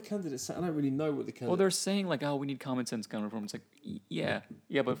 What are the candidates saying? I don't really know what the candidates. Well, they're saying like, we need common sense gun reform. It's like, yeah,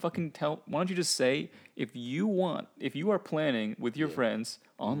 but fucking why don't you just say if you are planning with your friends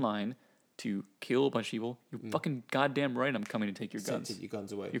online to kill a bunch of people, you're fucking goddamn right. I'm coming to take your guns. Take your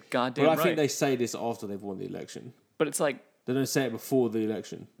guns away. You're goddamn right. I think they say this after they've won the election. But it's like they don't say it before the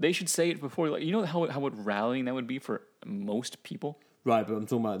election. They should say it before. Like how rallying that would be for most people. Right, but I'm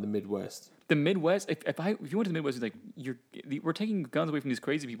talking about the Midwest. The Midwest. If you went to the Midwest, it's like we're taking guns away from these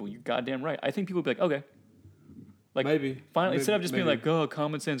crazy people. You're goddamn right. I think people would be like, okay. Like maybe finally, instead of just being like,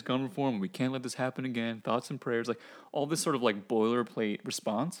 common sense gun reform, we can't let this happen again. Thoughts and prayers, like all this sort of like boilerplate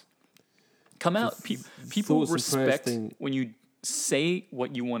response. Come out. People respect when you say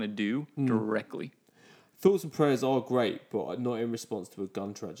what you want to do directly. Thoughts and prayers are great, but not in response to a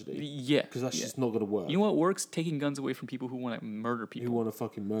gun tragedy. Yeah. Because that's just not going to work. You know what works? Taking guns away from people who want to murder people. Who want to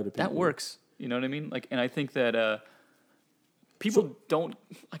fucking murder people. That works. You know what I mean? Like, and I think that people don't...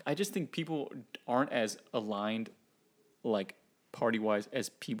 Like, I just think people aren't as aligned, like, party-wise as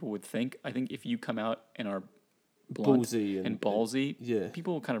people would think. I think if you come out and are blunt Ballsy and ballsy, yeah.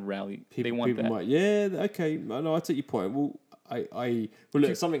 people will kind of rally. People, they want that. Might, yeah, okay. No, I take your point. Well, well,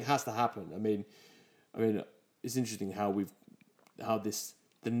 look, something has to happen. I mean, it's interesting how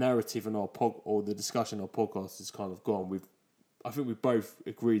the narrative in our or the discussion on our podcast has kind of gone. I think we both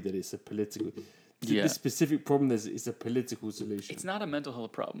agree that it's a political. Yeah. This specific problem is a political solution. It's not a mental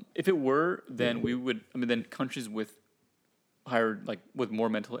health problem. If it were, then we would. I mean, then countries with with more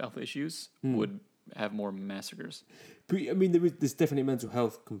mental health issues would have more massacres. But, I mean, there's definitely a mental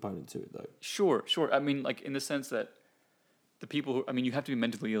health component to it, though. Sure. I mean, like in the sense that the people who, I mean, you have to be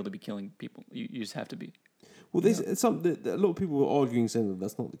mentally ill to be killing people. You just have to be. Well, there's a lot of people are arguing saying that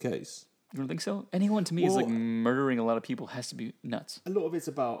that's not the case. You don't think so? Anyone to me is like murdering a lot of people has to be nuts. A lot of it's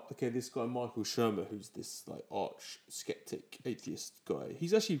about this guy Michael Shermer, who's this like arch skeptic atheist guy.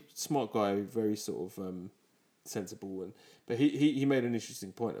 He's actually a smart guy, very sort of sensible, but he made an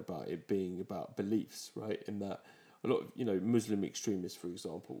interesting point about it being about beliefs, right? In that a lot of Muslim extremists, for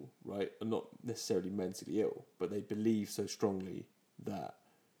example, right, are not necessarily mentally ill, but they believe so strongly that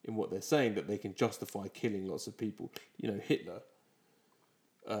in what they're saying that they can justify killing lots of people. Hitler.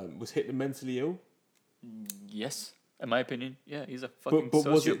 Was Hitler mentally ill? Yes, in my opinion, yeah, he's a fucking but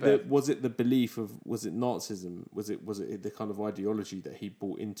sociopath. was it the belief of Nazism? Was it the kind of ideology that he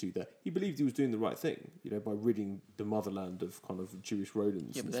bought into, that he believed he was doing the right thing, by ridding the motherland of kind of Jewish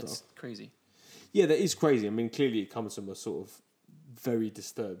rodents? Yeah, but and that's stuff. crazy. Yeah, that is crazy. I mean, clearly it comes from a sort of very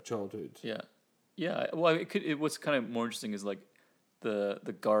disturbed childhood. Yeah. Well, it what's kind of more interesting is like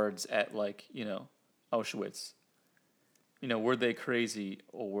the guards at Auschwitz. Were they crazy,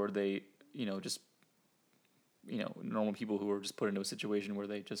 or were they, just, normal people who were just put into a situation where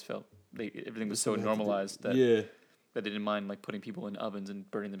they just felt everything was so normalized that they didn't mind like putting people in ovens and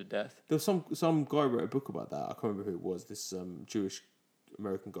burning them to death. There was some guy wrote a book about that. I can't remember who it was. This Jewish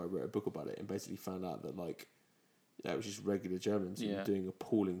American guy wrote a book about it and basically found out that it was just regular Germans who were doing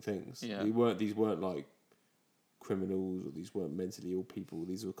appalling things. Yeah. These weren't like criminals, or these weren't mentally ill people.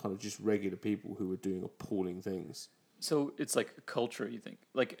 These were kind of just regular people who were doing appalling things. So it's like a culture, you think?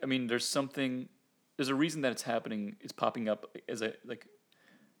 Like, I mean, there's a reason that it's happening. It's popping up as it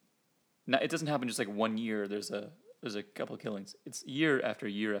doesn't happen just like 1 year. There's a couple of killings. It's year after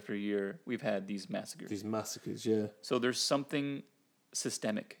year after year. We've had these massacres. Yeah. So there's something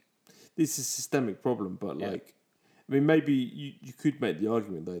systemic. This is a systemic problem, but maybe you could make the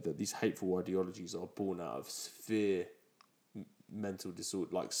argument though that these hateful ideologies are born out of severe mental disorder,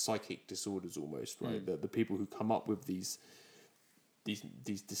 like psychic disorders almost, right? The people who come up with these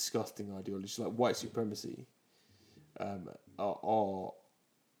disgusting ideologies, like white supremacy, are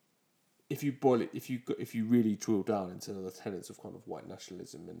if you boil it, if you really drill down into the tenets of kind of white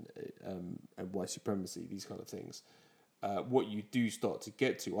nationalism and white supremacy, these kind of things, what you do start to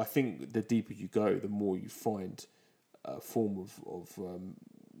get to, I think, the deeper you go, the more you find a form of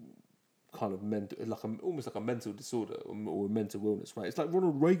kind of mental, almost like a mental disorder or a mental illness, right? It's like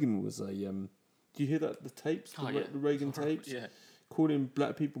Ronald Reagan was a. Do you hear that? The tapes, the Reagan tapes, calling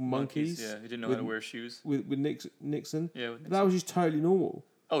black people monkeys. Yeah, he didn't know how to wear shoes. With Nixon. Yeah, with Nixon. That was just totally normal.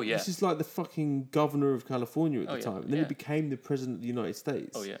 Oh yeah, this is like the fucking governor of California at the time, and then yeah. he became the president of the United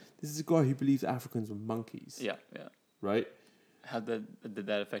States. Oh yeah, this is a guy who believes Africans were monkeys. Yeah. Right. How did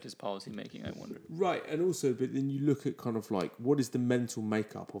that affect his policy making? I wonder. Right, and also, but then you look at kind of like what is the mental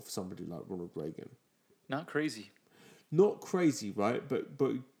makeup of somebody like Ronald Reagan? Not crazy. Not crazy, right? But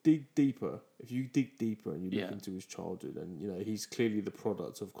dig deeper. If you dig deeper and you look into his childhood, and he's clearly the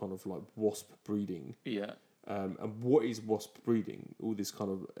product of kind of like wasp breeding. Yeah. And what is wasp breeding? All this kind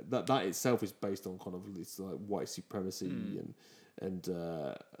of that itself is based on kind of this like white supremacy and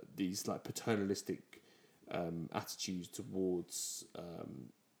these like paternalistic attitudes towards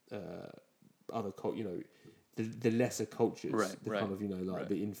other the lesser cultures, kind of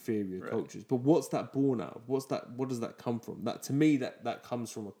the inferior cultures. But what's that born out of? What does that come from? That to me that comes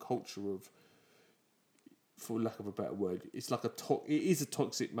from a culture of, for lack of a better word, it's like it is a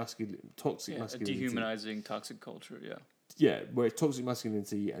toxic masculinity. A dehumanizing toxic culture. Yeah, where it's toxic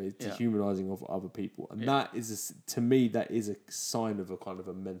masculinity and it's dehumanizing of other people, and that is to me that is a sign of a kind of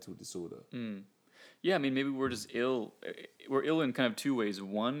a mental disorder. Yeah, I mean, maybe we're just ill. We're ill in kind of two ways.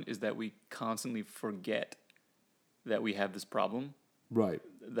 One is that we constantly forget that we have this problem. Right.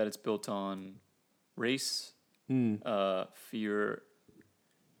 That it's built on race, fear,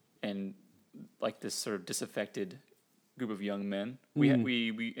 and like this sort of disaffected group of young men.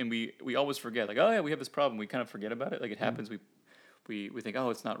 We always forget, like, oh yeah, we have this problem. We kind of forget about it. Like it happens. We think,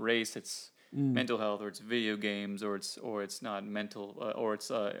 oh, it's not race. It's mental health, or it's video games, or it's not mental, or it's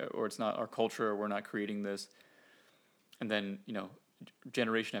not our culture. We're not creating this, and then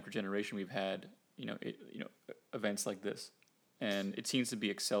generation after generation we've had events like this, and it seems to be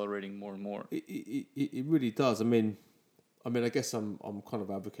accelerating more and more. It really does. I mean, I guess I'm kind of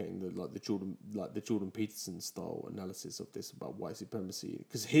advocating the Jordan Peterson style analysis of this about white supremacy,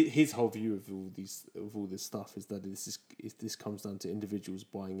 because his whole view of all this stuff is that this comes down to individuals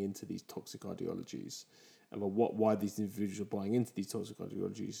buying into these toxic ideologies, and why these individuals are buying into these toxic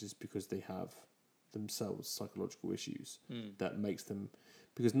ideologies is because they have themselves psychological issues that makes them,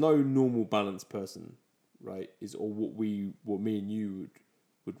 because no normal balanced person, right, is or what me and you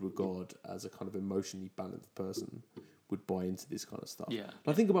would regard as a kind of emotionally balanced person would buy into this kind of stuff. Yeah.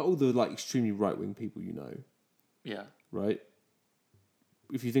 I think about all the extremely right wing people, Yeah. right?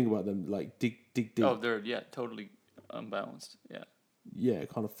 If you think about them, dig deep. Oh, they're totally unbalanced. Yeah. Yeah,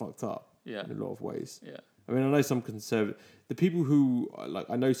 kind of fucked up. Yeah. In a lot of ways. Yeah. I mean, I know some conservative. The people who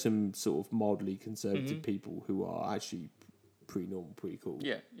I know some sort of mildly conservative people who are actually pretty normal, pretty cool.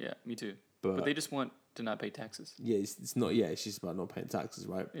 Yeah. Yeah. Me too. But they just want to not pay taxes. Yeah, it's not. Yeah, it's just about not paying taxes,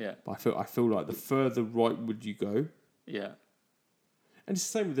 right? Yeah. But I feel like the further right would you go. Yeah. And it's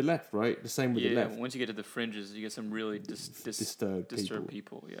the same with the left, right? The same with the left. Once you get to the fringes, you get some really disturbed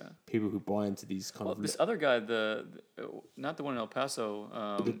people. Yeah. People who buy into these kind of. This other guy, not the one in El Paso.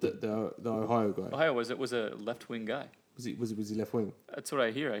 The Ohio guy. Ohio was a left wing guy. Was he left wing? That's what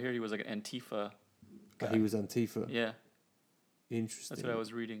I hear. I hear he was like an Antifa guy. He was Antifa. Yeah. Interesting. That's what I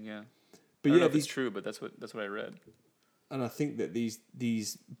was reading. Yeah. But I don't know if it's true, but that's what I read. And I think that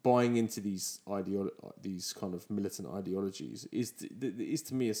these buying into these kind of militant ideologies is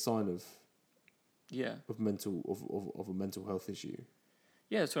to me a sign of of a mental health issue.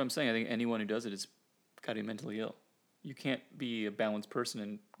 Yeah, that's what I'm saying. I think anyone who does it is got to be mentally ill. You can't be a balanced person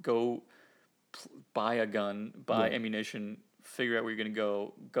and go buy a gun, buy ammunition, figure out where you're going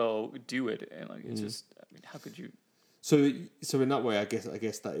to go do it, and it's just. I mean, how could you? So in that way, I guess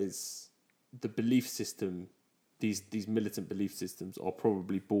that is the belief system. These militant belief systems are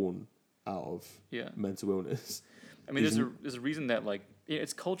probably born out of mental illness. I mean, there's a reason that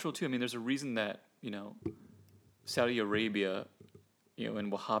it's cultural too. I mean, there's a reason that Saudi Arabia,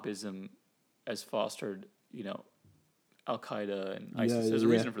 and Wahhabism has fostered Al Qaeda and ISIS. There's a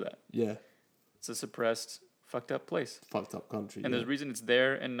reason for that. Yeah, it's a suppressed, fucked up place, fucked up country, and there's a reason it's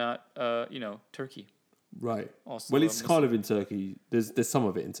there and not Turkey. Right. Also, well, it's kind of in Turkey. There's some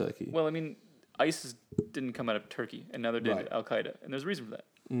of it in Turkey. Well, I mean, ISIS didn't come out of Turkey, and neither did Al Qaeda, and there's a reason for that.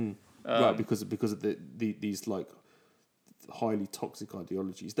 Right, because of these highly toxic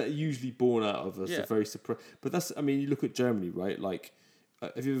ideologies that are usually born out of a very suppressed. But that's, I mean, you look at Germany, right?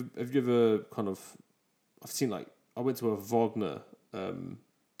 Have you ever kind of? I've seen I went to a Wagner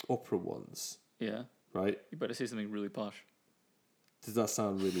opera once. Yeah. Right. You better say something really posh. Does that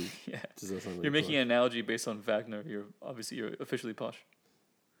sound really? Does that sound really You're making an analogy based on Wagner. You're officially posh.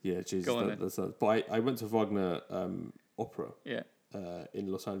 Yeah, Jesus. But I went to Wagner opera. Yeah.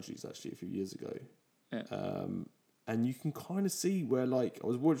 In Los Angeles actually a few years ago. Yeah. And you can kind of see where I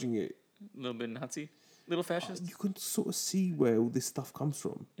was watching it. A little bit Nazi, little fascist. You can sort of see where all this stuff comes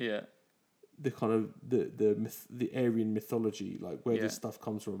from. Yeah. The kind of the Aryan mythology, where this stuff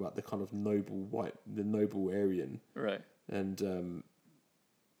comes from about the kind of noble Aryan. Right. And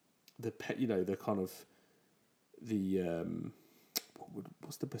the kind of the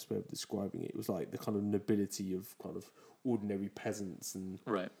what's the best way of describing it? It was the kind of nobility of kind of ordinary peasants and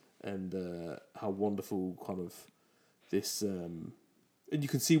how wonderful kind of this and you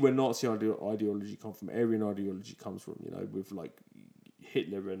can see where Nazi ideology comes from, Aryan ideology comes from, with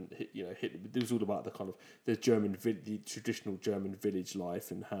Hitler and Hitler. It was all about the kind of the traditional German village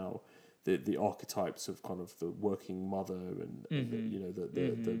life and how the archetypes of kind of the working mother and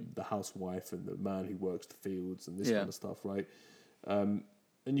the housewife and the man who works the fields and this kind of stuff, right? And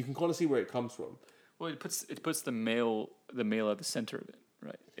you can kind of see where it comes from. Well, it puts the male at the center of it,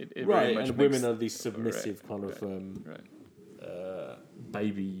 right? It right, very much and women are these submissive kind of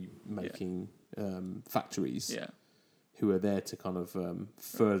baby making factories, who are there to kind of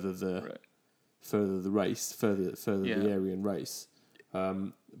further the race, further the Aryan race.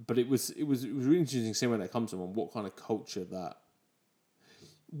 But it was really interesting seeing where that comes from and what kind of culture that.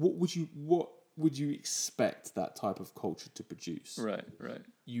 What would you expect that type of culture to produce? Right.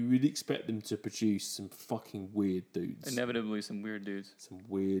 You would expect them to produce some fucking weird dudes. Inevitably, some weird dudes. Some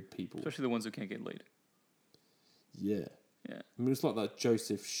weird people. Especially the ones who can't get laid. Yeah. I mean, it's like that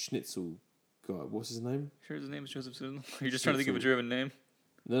Joseph Schnitzel guy. What's his name? Sure, his name is Joseph Schnitzel. You're just trying to think of a German name.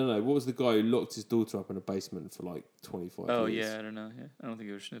 No. What was the guy who locked his daughter up in a basement for 25 years? Oh, yeah, I don't know. Yeah. I don't think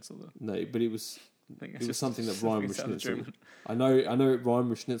it was Schnitzel, though. No, but it was something that rhymed with Schnitzel. I know it rhymed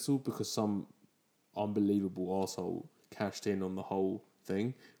with Schnitzel because some unbelievable arsehole cashed in on the whole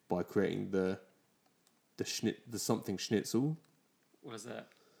thing by creating the something schnitzel. What is that?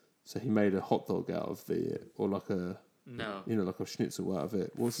 So he made a hot dog out of like a schnitzel out of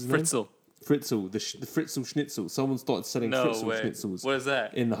it. What's his name? Fritzel, the Fritzel Schnitzel. Someone started selling Fritzel Schnitzels. What is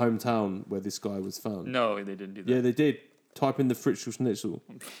that? In the hometown where this guy was found. No, they didn't do that. Yeah, they did. Type in the Fritzel Schnitzel.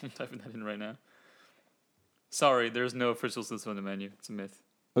 I'm typing that in right now. Sorry, there's no Fritzel Schnitzel on the menu. It's a myth.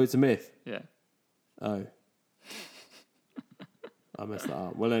 Oh, it's a myth? Yeah. Oh. I messed that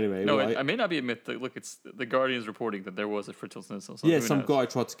up. Well, anyway. No, it may not be a myth. Look, it's the Guardian's reporting that there was a Fritzel Schnitzel. So yeah, some guy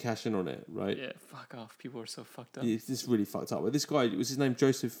tried to cash in on it, right? Yeah, fuck off. People are so fucked up. Yeah, it's really fucked up. But this guy, was his name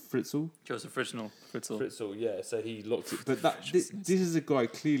Joseph Fritzel? Joseph Fritzel. Fritzel, yeah. So he locked it. But this is a guy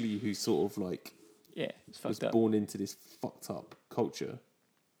clearly who sort of like was born into this fucked up culture.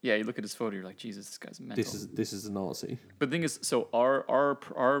 Yeah, you look at his photo, you're like, Jesus, this guy's mental. This is a Nazi. But the thing is, so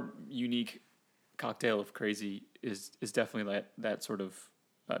our unique cocktail of crazy is definitely that sort of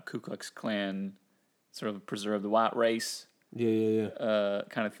Ku Klux Klan, sort of preserve the white race, kind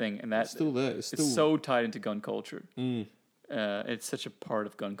of thing, and that's still there. It's so tied into gun culture. It's such a part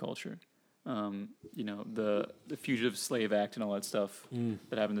of gun culture. The Fugitive Slave Act and all that stuff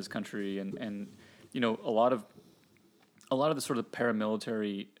that happened in this country, and a lot of the sort of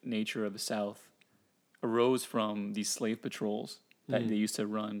paramilitary nature of the South arose from these slave patrols that they used to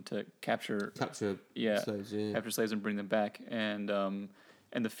run to capture slaves, capture slaves and bring them back, and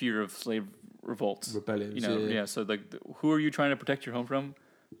the fear of slave revolts, rebellions. So who are you trying to protect your home from?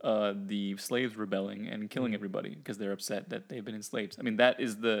 The slaves rebelling and killing everybody because they're upset that they've been enslaved. I mean, that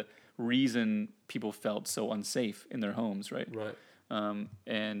is the reason people felt so unsafe in their homes, right? Right.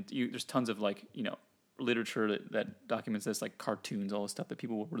 And there's tons of literature that documents this, like cartoons, all the stuff that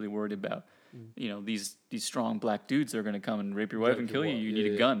people were really worried about. These strong black dudes are going to come and rape your wife and kill you. You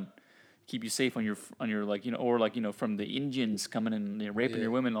need a gun, keep you safe on your from the Indians coming and raping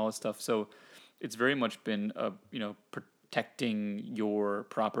your women, all this stuff. So it's very much been protecting your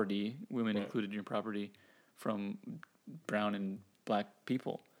property, women included in your property, from brown and black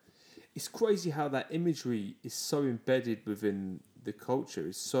people. It's crazy how that imagery is so embedded within the culture.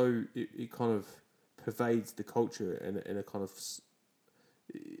 It's so it kind of pervades the culture in a kind of,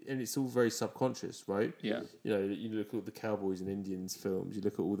 and it's all very subconscious, right? Yeah. You look at all the cowboys and Indians films. You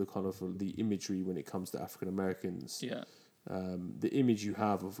look at all the kind of the imagery when it comes to African Americans. Yeah. The image you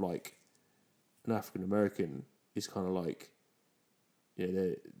have of like an African American is kind of like,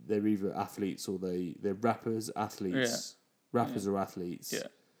 they're either athletes or they're rappers, athletes. Yeah. Rappers are athletes. Yeah.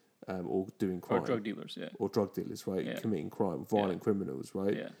 Or doing crime. Or drug dealers, Or drug dealers, right? Yeah. Committing crime, violent criminals,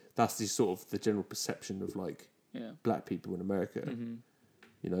 right? Yeah. That's the sort of the general perception of black people in America. Mm-hmm.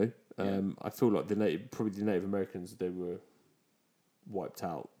 I feel like the Native Americans, they were wiped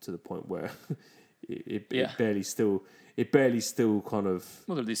out to the point where it barely still kind of.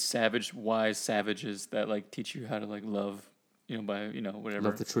 Well, they're these wise savages that teach you how to love. By whatever.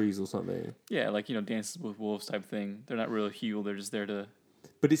 Love the trees or something. Yeah, Dances with Wolves type thing. They're not really evil. They're just there to.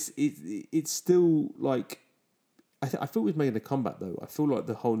 But it's still I feel it's making a comeback though. I feel like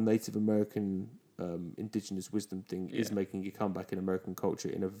the whole Native American indigenous wisdom thing is making a comeback in American culture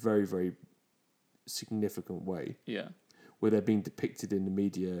in a very, very significant way. Yeah. Where they're being depicted in the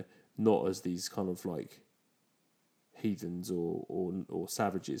media not as these kind of heathens or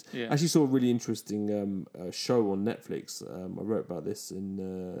savages. Yeah. I actually saw a really interesting show on Netflix. I wrote about this in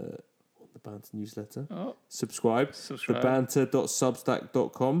the Banter newsletter. Oh. Subscribe.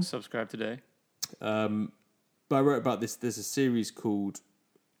 Thebanter.substack.com. Subscribe today. But I wrote about this. There's a series called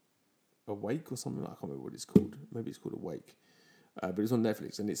Awake or something. I can't remember what it's called. Maybe it's called Awake. But it's on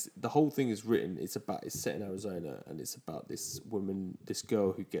Netflix, and the whole thing is written. It's set in Arizona, and it's about this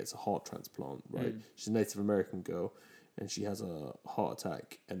girl who gets a heart transplant. Right, she's a Native American girl, and she has a heart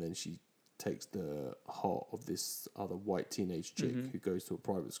attack, and then she takes the heart of this other white teenage chick who goes to a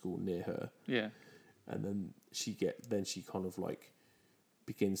private school near her. Yeah, and then she kind of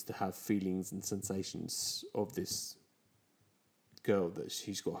begins to have feelings and sensations of this girl that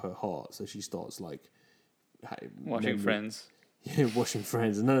she's got her heart. So she starts watching Friends. Yeah, watching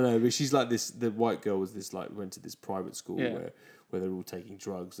Friends. No, but she's like this. The white girl was this went to this private school where they're all taking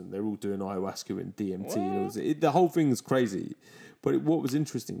drugs and they're all doing ayahuasca and DMT. And the whole thing is crazy. But what was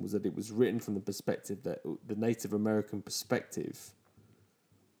interesting was that it was written from the perspective that the Native American perspective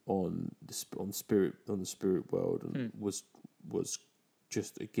on the spirit world and was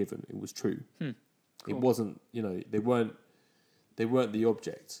just a given. It was true. Cool. It wasn't. They weren't the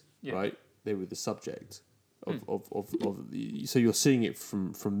object, right? They were the subject. So you're seeing it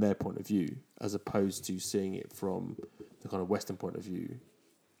from their point of view as opposed to seeing it from the kind of Western point of view.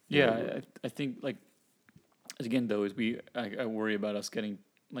 Yeah, I think again, though, is I worry about us getting,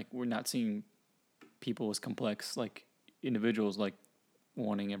 like, we're not seeing people as complex, like, individuals, like,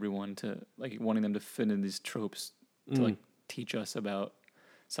 wanting them to fit in these tropes to, like, teach us about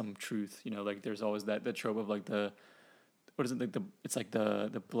some truth, like, there's always that trope of, like, what is it, like, it's like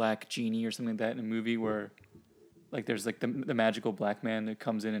the black genie or something like that in a movie where, like, there's, like, the magical black man that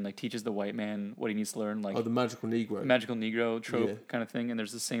comes in and, like, teaches the white man what he needs to learn, like, the magical Negro. Magical Negro trope kind of thing, and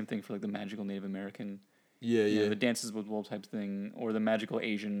there's the same thing for, like, the magical Native American, the dances with wolves type thing, or the magical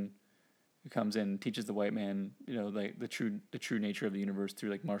Asian who comes in and teaches the white man, like, the true nature of the universe through,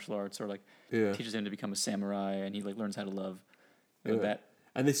 like, martial arts, or, like, teaches him to become a samurai, and he, like, learns how to love that.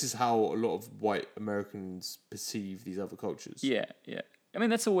 And this is how a lot of white Americans perceive these other cultures. Yeah. I mean,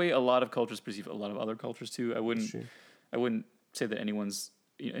 that's the way a lot of cultures perceive a lot of other cultures too. I wouldn't say that anyone's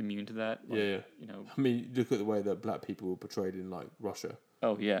immune to that. Like, I mean, look at the way that black people were portrayed in, like, Russia.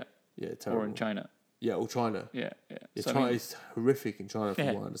 Oh yeah. Yeah, terrible. Or in China. Yeah, or China. Yeah. So, China is horrific in China, from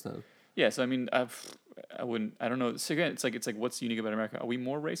what I understand. Yeah, so I mean, I don't know. So again, it's like what's unique about America? Are we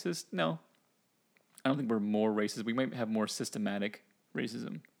more racist? No, I don't think we're more racist. We might have more systematic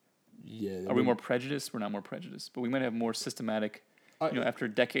racism. Yeah. Are we more prejudiced? We're not more prejudiced, but we might have more systematic. After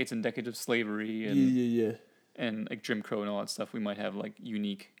decades and decades of slavery and and, like, Jim Crow and all that stuff, we might have, like,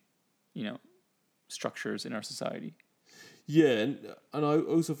 unique, structures in our society. Yeah, and I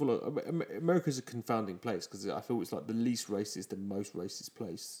also feel like America's a confounding place because I feel it's like the least racist and most racist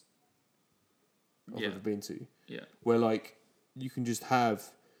place I've ever been to. Yeah. Where, like, you can just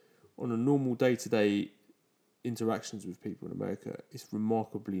have, on a normal day-to-day interactions with people in America, it's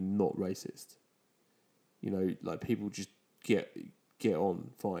remarkably not racist. Like, people just get on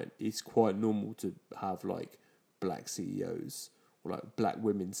fine. It's quite normal to have, like, black CEOs or, like, black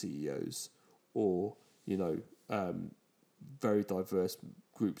women CEOs or, very diverse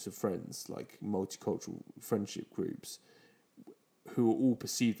groups of friends, like multicultural friendship groups, who all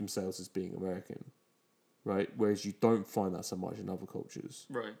perceive themselves as being American, right? Whereas you don't find that so much in other cultures.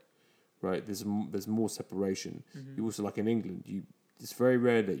 Right? There's more separation. Mm-hmm. You also, like, in England, it's very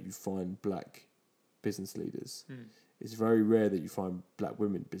rare that you find black business leaders. It's very rare that you find black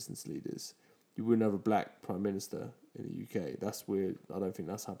women business leaders. You wouldn't have a black prime minister in the UK. That's weird. I don't think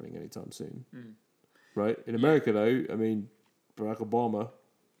that's happening anytime soon. Right? In America, though, I mean, Barack Obama.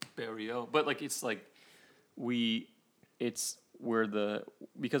 Barrio. But, like, it's like because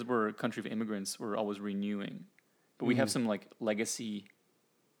we're a country of immigrants, we're always renewing. But we have some, like, legacy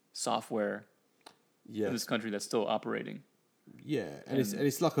software in this country that's still operating. Yeah, and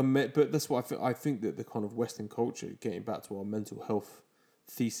it's like but that's what I think that the kind of Western culture, getting back to our mental health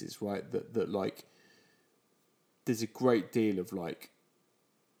thesis, right? That like, there's a great deal of, like,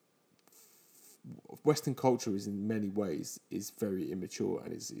 Western culture is in many ways is very immature,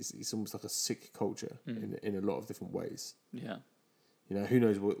 and it's almost like a sick culture in a lot of different ways. Yeah, who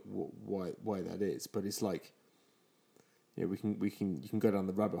knows why that is, but it's like, you can go down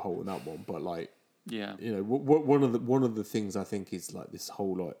the rabbit hole in that one, but, like, yeah, one of the things I think is, like, this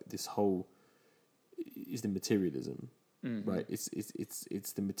whole is the materialism, right?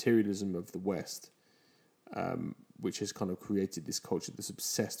 It's the materialism of the West, which has kind of created this culture that's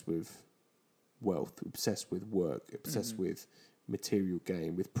obsessed with wealth, obsessed with work, obsessed with material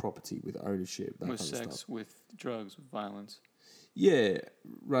gain, with property, with ownership, that with kind sex, of stuff. with drugs, with violence. Yeah,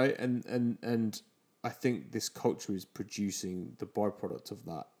 right, and I think this culture is producing the byproduct of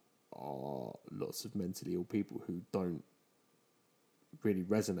that are lots of mentally ill people who don't really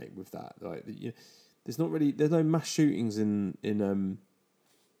resonate with that. Like, there's no mass shootings in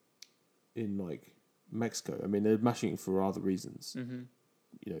like Mexico. I mean, they're mass shooting for other reasons.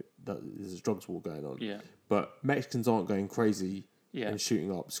 There's a drugs war going on. Yeah, but Mexicans aren't going crazy and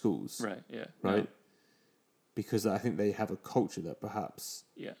shooting up schools. Right. Yeah. Right. No. Because I think they have a culture that perhaps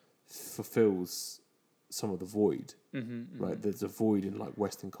fulfills some of the void. Right. There's a void in, like,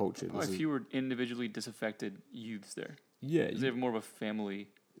 Western culture. Probably fewer individually disaffected youths there. Yeah, they have more of a family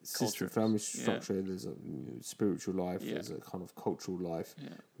culture, family structure. There's a spiritual life. There's a kind of cultural life.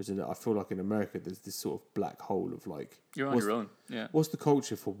 Whereas I feel like in America, there's this sort of black hole of, like, you're on your own. Yeah. What's the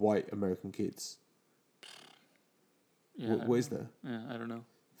culture for white American kids? Yeah. What is there? Yeah, I don't know.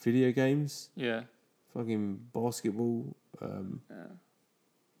 Video games. Yeah. Fucking basketball.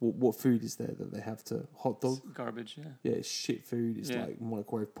 What food is there that they have to hot dog? It's garbage. Yeah. Yeah, it's shit food. It's like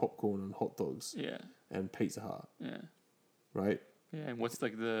microwave popcorn and hot dogs. Yeah. And Pizza Hut. Yeah. Right. Yeah, and what's,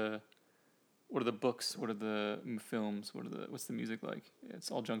 like, what are the books? What are the films? What's the music like?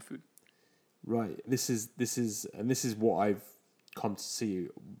 It's all junk food. Right. This is what I've come to see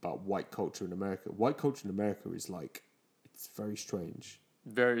about white culture in America. White culture in America is, like, it's very strange.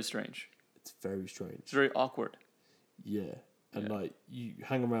 Very strange. It's very strange. It's very awkward. Yeah. And Yeah. like you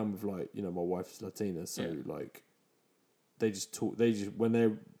hang around with like, you know, my wife's Latina, so Yeah. like when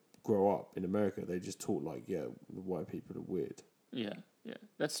they grow up in America, they just talk like, yeah, the white people are weird. Yeah, yeah,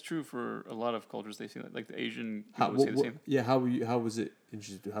 that's true for a lot of cultures. They say that, like the Asian people would say the same. Yeah, how was it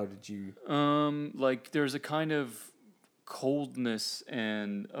interesting? How did you? Like there's a kind of coldness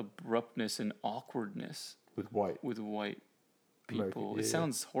and abruptness and awkwardness With white people. American, It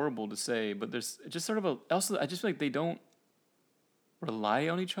sounds horrible to say, but there's just sort of also I just feel like they don't rely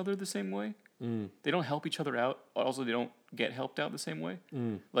on each other the same way. They don't help each other out. Also, they don't get helped out the same way.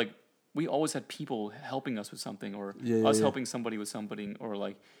 Like we always had people helping us with something, or us helping somebody with something, or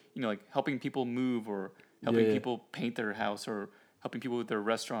like like helping people move, or helping people paint their house, or helping people with their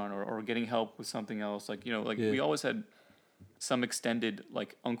restaurant, or getting help with something else. Like we always had some extended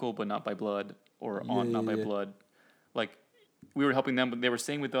like uncle but not by blood, or aunt not by blood. Like we were helping them, but they were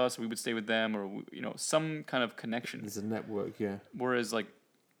staying with us. Or we would stay with them, or some kind of connection. There's a network, yeah. Whereas like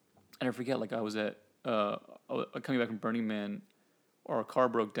I never forget, like I was at coming back from Burning Man. Or a car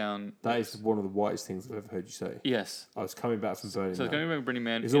broke down. That is one of the whitest things I've ever heard you say. Yes. I was coming back from Burning So Man. coming back from Burning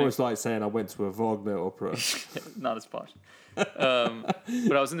Man. It's almost like saying I went to a Wagner opera. Not as posh. But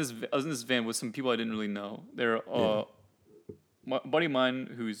I was in this van with some people I didn't really know. They're a buddy of mine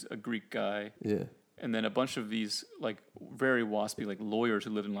who's a Greek guy. Yeah. And then a bunch of these like very waspy like lawyers who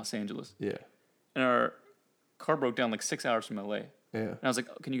live in Los Angeles. Yeah. And our car broke down like 6 hours from LA. Yeah. And I was like,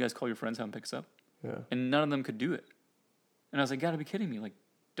 can you guys call your friends, have them pick us up? Yeah. And none of them could do it. And I was like, gotta be kidding me. Like,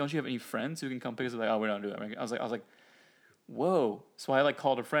 don't you have any friends who can come pick us up? Like, oh, we don't do it. I was like, whoa. So I like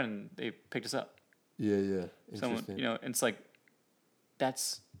called a friend and they picked us up. Yeah, yeah. Someone, Interesting. and it's like,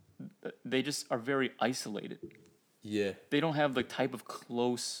 they just are very isolated. Yeah. They don't have the type of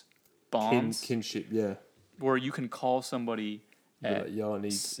close bonds Kinship, yeah. where you can call somebody at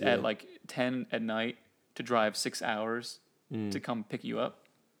like 10 at night to drive 6 hours to come pick you up.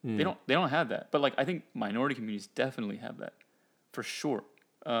 They don't have that. But like I think minority communities definitely have that. For sure.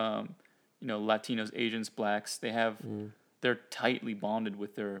 Latinos, Asians, blacks, they're tightly bonded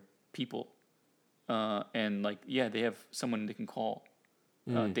with their people. And like they have someone they can call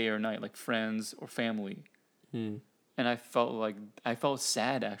day or night, like friends or family. And I felt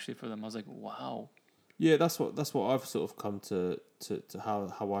sad actually for them. I was like, wow. Yeah, that's what I've sort of come to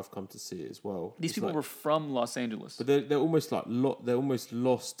how I've come to see it as well. These people were from Los Angeles, but they're almost like they're almost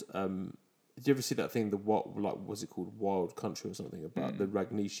lost. Did you ever see that thing? Was it called Wild Country or something about the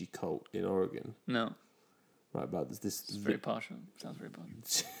Ragnishi cult in Oregon? No. Right, about this. It's very posh. Sounds very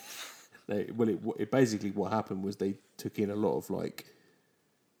posh. It basically what happened was they took in a lot of like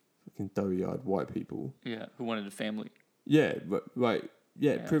fucking doughy-eyed white people. Yeah, who wanted a family. Yeah, but right.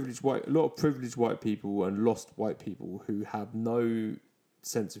 Yeah, a lot of privileged white people and lost white people who have no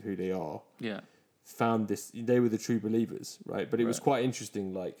sense of who they are. Yeah. Found this, they were the true believers, right? But it was quite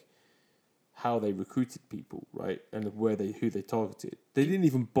interesting, like, how they recruited people, right? And who they targeted. They didn't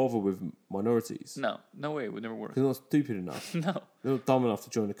even bother with minorities. No way, it would never work. They're not stupid enough. No. They're not dumb enough to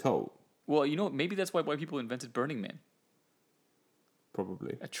join a cult. Well, maybe that's why white people invented Burning Man.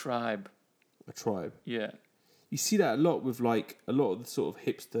 Probably. A tribe. Yeah. You see that a lot with like a lot of the sort of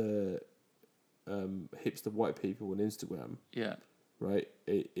hipster white people on Instagram. Yeah. Right?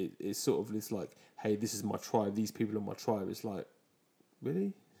 It's sort of this like, hey, this is my tribe, these people are my tribe. It's like,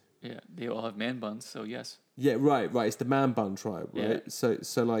 really? Yeah. They all have man buns, so yes. Yeah, right. It's the man bun tribe, right? Yeah.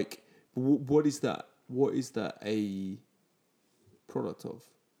 So like, what is that? What is that a product of?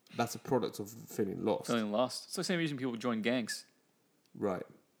 That's a product of feeling lost. It's the same reason people join gangs. Right.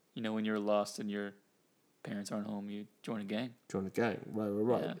 When you're lost and your parents aren't home, you join a gang.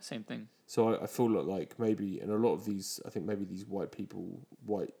 Right. Yeah, same thing. So I feel like maybe, and a lot of these, I think maybe these white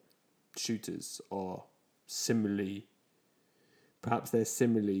shooters are similarly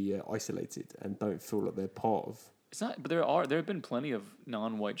isolated and don't feel like they're part of. It's not, but there have been plenty of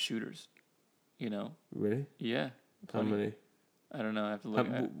non-white shooters. Really? Yeah. How many? I don't know. I have to look.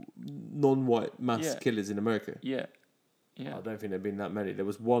 Non-white mass killers in America. Yeah. I don't think there've been that many. There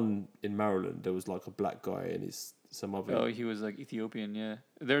was one in Maryland. There was like a black guy and some other. Oh, he was like Ethiopian. Yeah.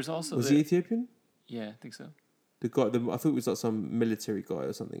 There's also. Was he Ethiopian? Yeah, I think so. The guy, I thought it was like some military guy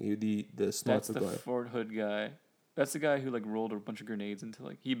or something. The sniper guy. That's the Fort Hood guy. That's the guy who like rolled a bunch of grenades into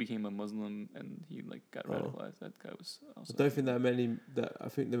like he became a Muslim and he like got radicalized. That guy was. Also I don't think I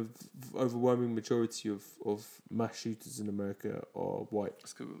think the overwhelming majority of mass shooters in America are white.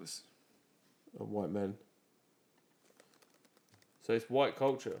 Let's Google this. Are white men. So it's white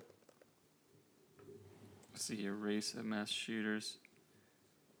culture. Let's see here. Race of mass shooters.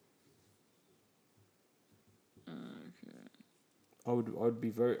 Okay. I would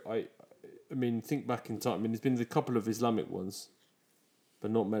be very I mean, think back in time. I mean, there's been a couple of Islamic ones,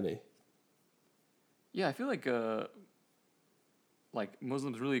 but not many. Yeah, I feel like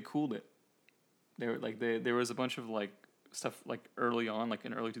Muslims really cooled it. They were like there was a bunch of like stuff like early on, like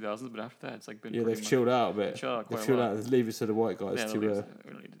in early 2000s, but after that, it's like been They've chilled out a bit. They've chilled out. Leave it to the white guys to. We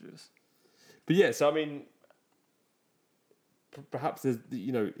don't need to do this. But yeah, so I mean, perhaps there's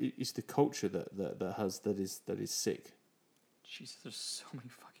it's the culture that is sick. Jesus, there's so many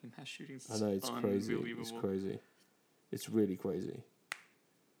fucking mass shootings. I know, it's crazy. It's crazy. It's really crazy.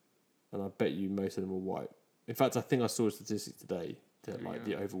 And I bet you most of them are white. In fact, I think I saw a statistic today that like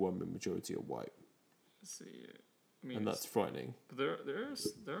the overwhelming majority are white. Let's see. I mean, and that's frightening. But there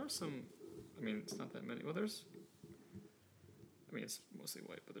are some. I mean, it's not that many. Well, there's. I mean, it's mostly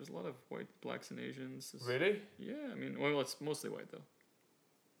white, but there's a lot of white, blacks, and Asians. Really? Yeah, I mean, well, it's mostly white though.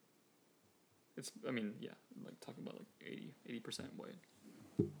 It's. I mean, yeah, like talking about like 80% white.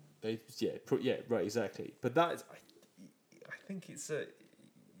 Right, exactly. But that is, I think it's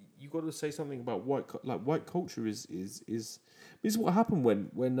you got to say something about white culture is this is what happened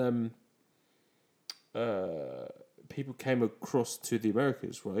when people came across to the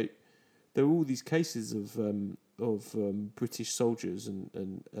Americas, right? There were all these cases of British soldiers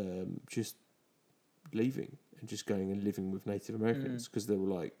and just leaving and just going and living with Native Americans because they were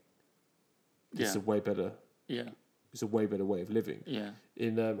like, this is a way better. Yeah. It's a way better way of living. Yeah.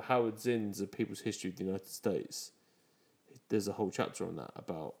 In Howard Zinn's A People's History of the United States, there's a whole chapter on that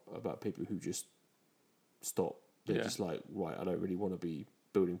about people who just stop. They're just like, right, I don't really want to be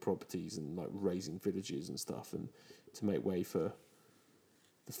building properties and like raising villages and stuff and to make way for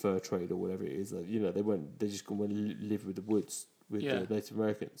the fur trade or whatever it is. Like, they just go and live with the woods with the Native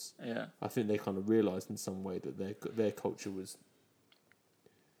Americans. Yeah. I think they kind of realised in some way that their culture was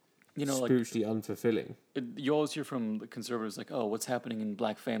spiritually unfulfilling. You always hear from the conservatives like, oh, what's happening in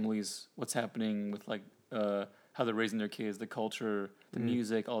black families? What's happening with like how they're raising their kids, the culture, the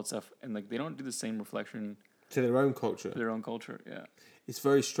music, all that stuff, and like they don't do the same reflection to their own culture. Yeah. It's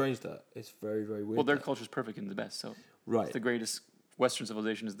very strange that it's very, very weird. Well, their culture is perfect and the best, so it's the greatest. Western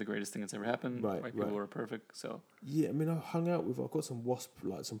civilization is the greatest thing that's ever happened. Right, White people are perfect, so. Yeah, I mean, I've got some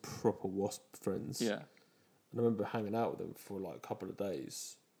some proper WASP friends. Yeah. And I remember hanging out with them for like a couple of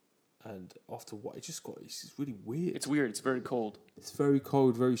days. And after what, it's just really weird. It's weird. It's very cold. It's very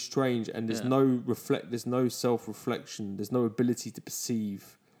cold, very strange, and there's there's no self-reflection. There's no ability to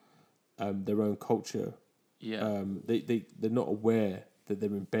perceive their own culture. Yeah. They're not aware that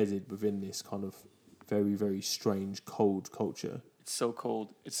they're embedded within this kind of very, very strange, cold culture. It's so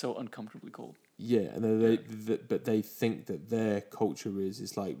cold. It's so uncomfortably cold. Yeah, and but they think that their culture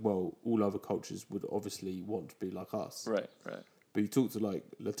is like, well, all other cultures would obviously want to be like us. Right. But you talk to like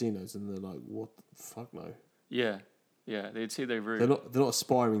Latinos and they're like, what the fuck no. Yeah. They'd say they're very. They're not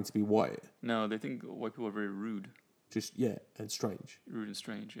aspiring to be white. No, they think white people are very rude. Just and strange. Rude and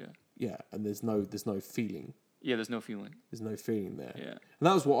strange, yeah. Yeah, and there's no feeling. Yeah, there's no feeling. There's no feeling there. Yeah. And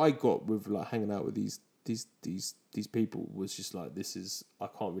that was what I got with like hanging out with these people, was just like, I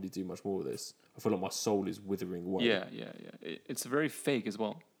can't really do much more of this. I feel like my soul is withering away. Yeah. It's very fake as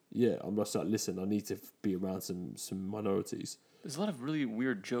well. Yeah, I'm just like, listen, I need to be around some minorities. There's a lot of really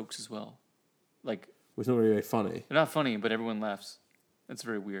weird jokes as well. Like, it's not really very funny. They're not funny, but everyone laughs. That's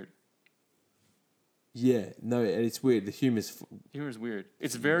very weird. Yeah, no, and it's weird. The humor's weird.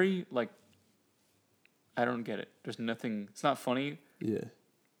 It's very, like, I don't get it. There's nothing, it's not funny. Yeah.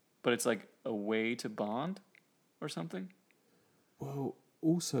 But it's like a way to bond or something. Well,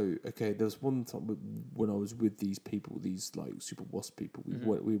 also, okay, there was one time when I was with these people, these like super WASP people,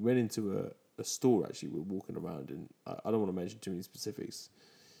 we went into a store, actually. We were walking around, and I don't want to mention too many specifics,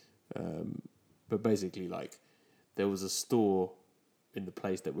 but basically, like, there was a store in the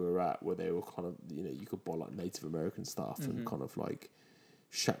place that we were at where they were kind of, you could buy like Native American stuff and kind of like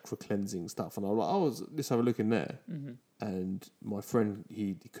chakra cleansing stuff, and I was like, let's have a look in there. And my friend,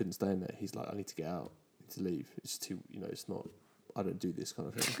 he couldn't stay in there. He's like, I need to get out, I need to leave. It's too, it's not, I don't do this kind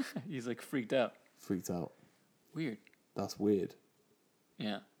of thing. He's like freaked out. Weird. That's weird.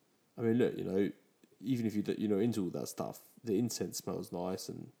 Yeah. I mean, look, even if you're into all that stuff, the incense smells nice,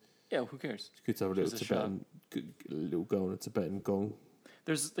 and yeah, who cares? It's good to have a little go on a Tibetan gong.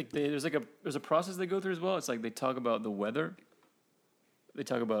 There's a process they go through as well. It's like they talk about the weather. They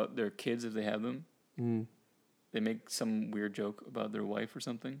talk about their kids if they have them. They make some weird joke about their wife or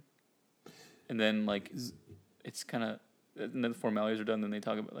something, and then like it's kind of, and then the formalities are done. Then they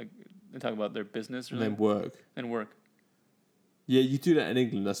talk about their business or and then work. And work. Yeah, you do that in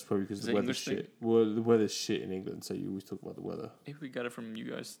England. That's probably because Is the it weather's English thing? shit. Well, the weather's shit in England, so you always talk about the weather. Maybe we got it from you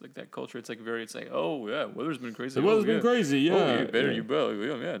guys, like that culture. It's like oh yeah, weather's been crazy. The weather's oh, been yeah. crazy, yeah. Oh, you better,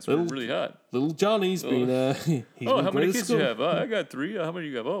 yeah. yeah, it's Little- really hot. Little Johnny's been. He's Oh, been how great many at kids school. you have? I got 3. How many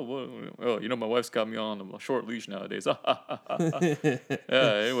you have? Oh, my wife's got me on a short leash nowadays.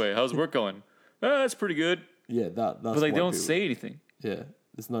 Anyway, how's work going? That's pretty good. Yeah, that's. But like, they white don't people. say anything. Yeah,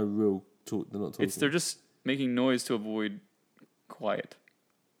 there's no real talk. They're not talking. They're just making noise to avoid quiet.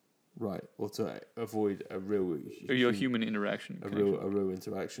 Right, or to avoid a real Or your human interaction. a real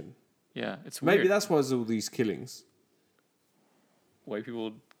interaction. Yeah, it's weird. Maybe that's why there's all these killings. White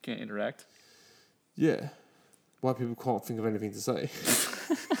people can't interact. Yeah, white people can't think of anything to say.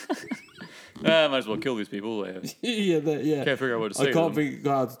 I might as well kill these people. yeah. Can't figure out what to say. I can't to them. think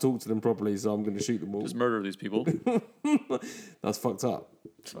how to talk to them properly, so I'm going to shoot them all. Just murder these people. That's fucked up.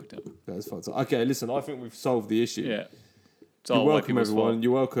 It's fucked up. That's fucked up. Okay, listen, I think we've solved the issue. Yeah. It's You're all white welcome, people's everyone. fault.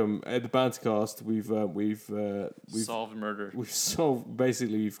 You're welcome. At the Bantercast, we've Solved murder. we've solved.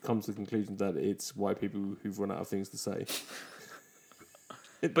 Basically, we've come to the conclusion that it's white people who've run out of things to say.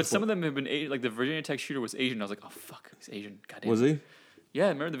 But some of them have been like the Virginia Tech shooter was Asian. I was like, oh fuck, he's Asian. Goddamn. Was he? Yeah,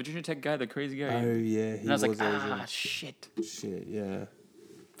 remember the Virginia Tech guy, the crazy guy. Oh yeah, he and I was like, Asian. shit. Shit, yeah.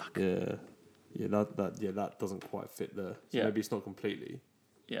 Fuck. Yeah. Yeah, that doesn't quite fit there. So Yeah. maybe it's not completely.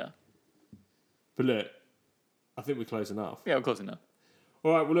 Yeah. But look, I think we're close enough. Yeah, we're close enough.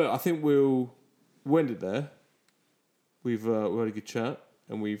 All right, well look, I think we'll end it there. We've had a good chat,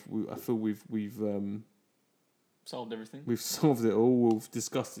 and I feel we've Solved everything. we've solved it all. We've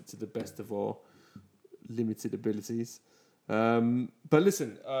discussed it to the best of our limited abilities. But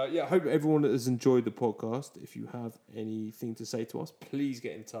listen, I hope everyone has enjoyed the podcast. If you have anything to say to us, please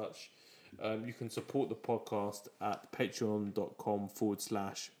get in touch. You can support the podcast at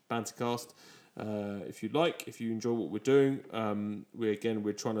patreon.com/Bantercast. If you like, if you enjoy what we're doing,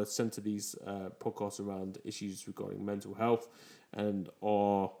 we're trying to centre these podcasts around issues regarding mental health, and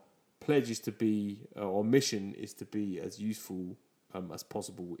our pledge is to be, our mission is to be as useful as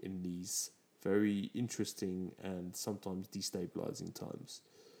possible in these very interesting and sometimes destabilising times.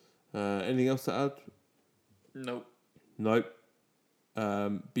 Anything else to add? Nope. Nope.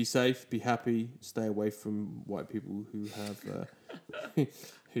 Be safe, be happy, stay away from white people who have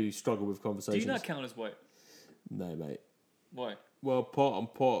who struggle with Do conversations. you not count as white? No, mate. Why? Well,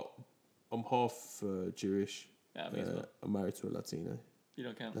 I'm half Jewish. Yeah, me as well. I'm married to a Latina. You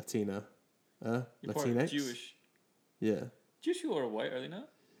don't count. Latina. You're part Latinx? Jewish. Yeah. Jewish people are white, are they not?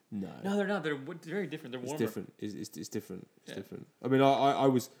 No. No, they're not. They're very different. They're It's warmer. different. It's different. It's Yeah. different. I mean, I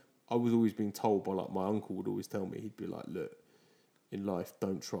was always being told by, like, my uncle would always tell me, he'd be like, look, in life,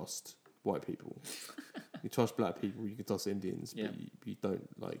 don't trust white people. You trust black people, you can trust Indians, Yeah. but you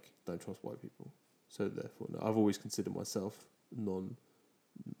don't trust white people. So therefore, no, I've always considered myself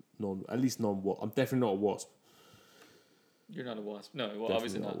at least non-WASP. I'm definitely not a WASP. You're not a wasp. No, well, Definitely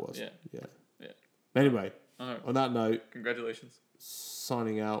obviously not not. a WASP. Yeah. Yeah. Yeah. Anyway, All right. on that note, Congratulations.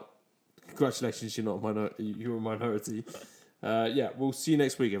 signing out. Congratulations, you're not a minority. You're a minority. We'll see you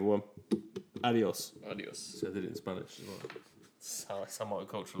next week, everyone. Adios. Adios. So I did it in Spanish as well. So, some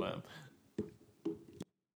multicultural lamb.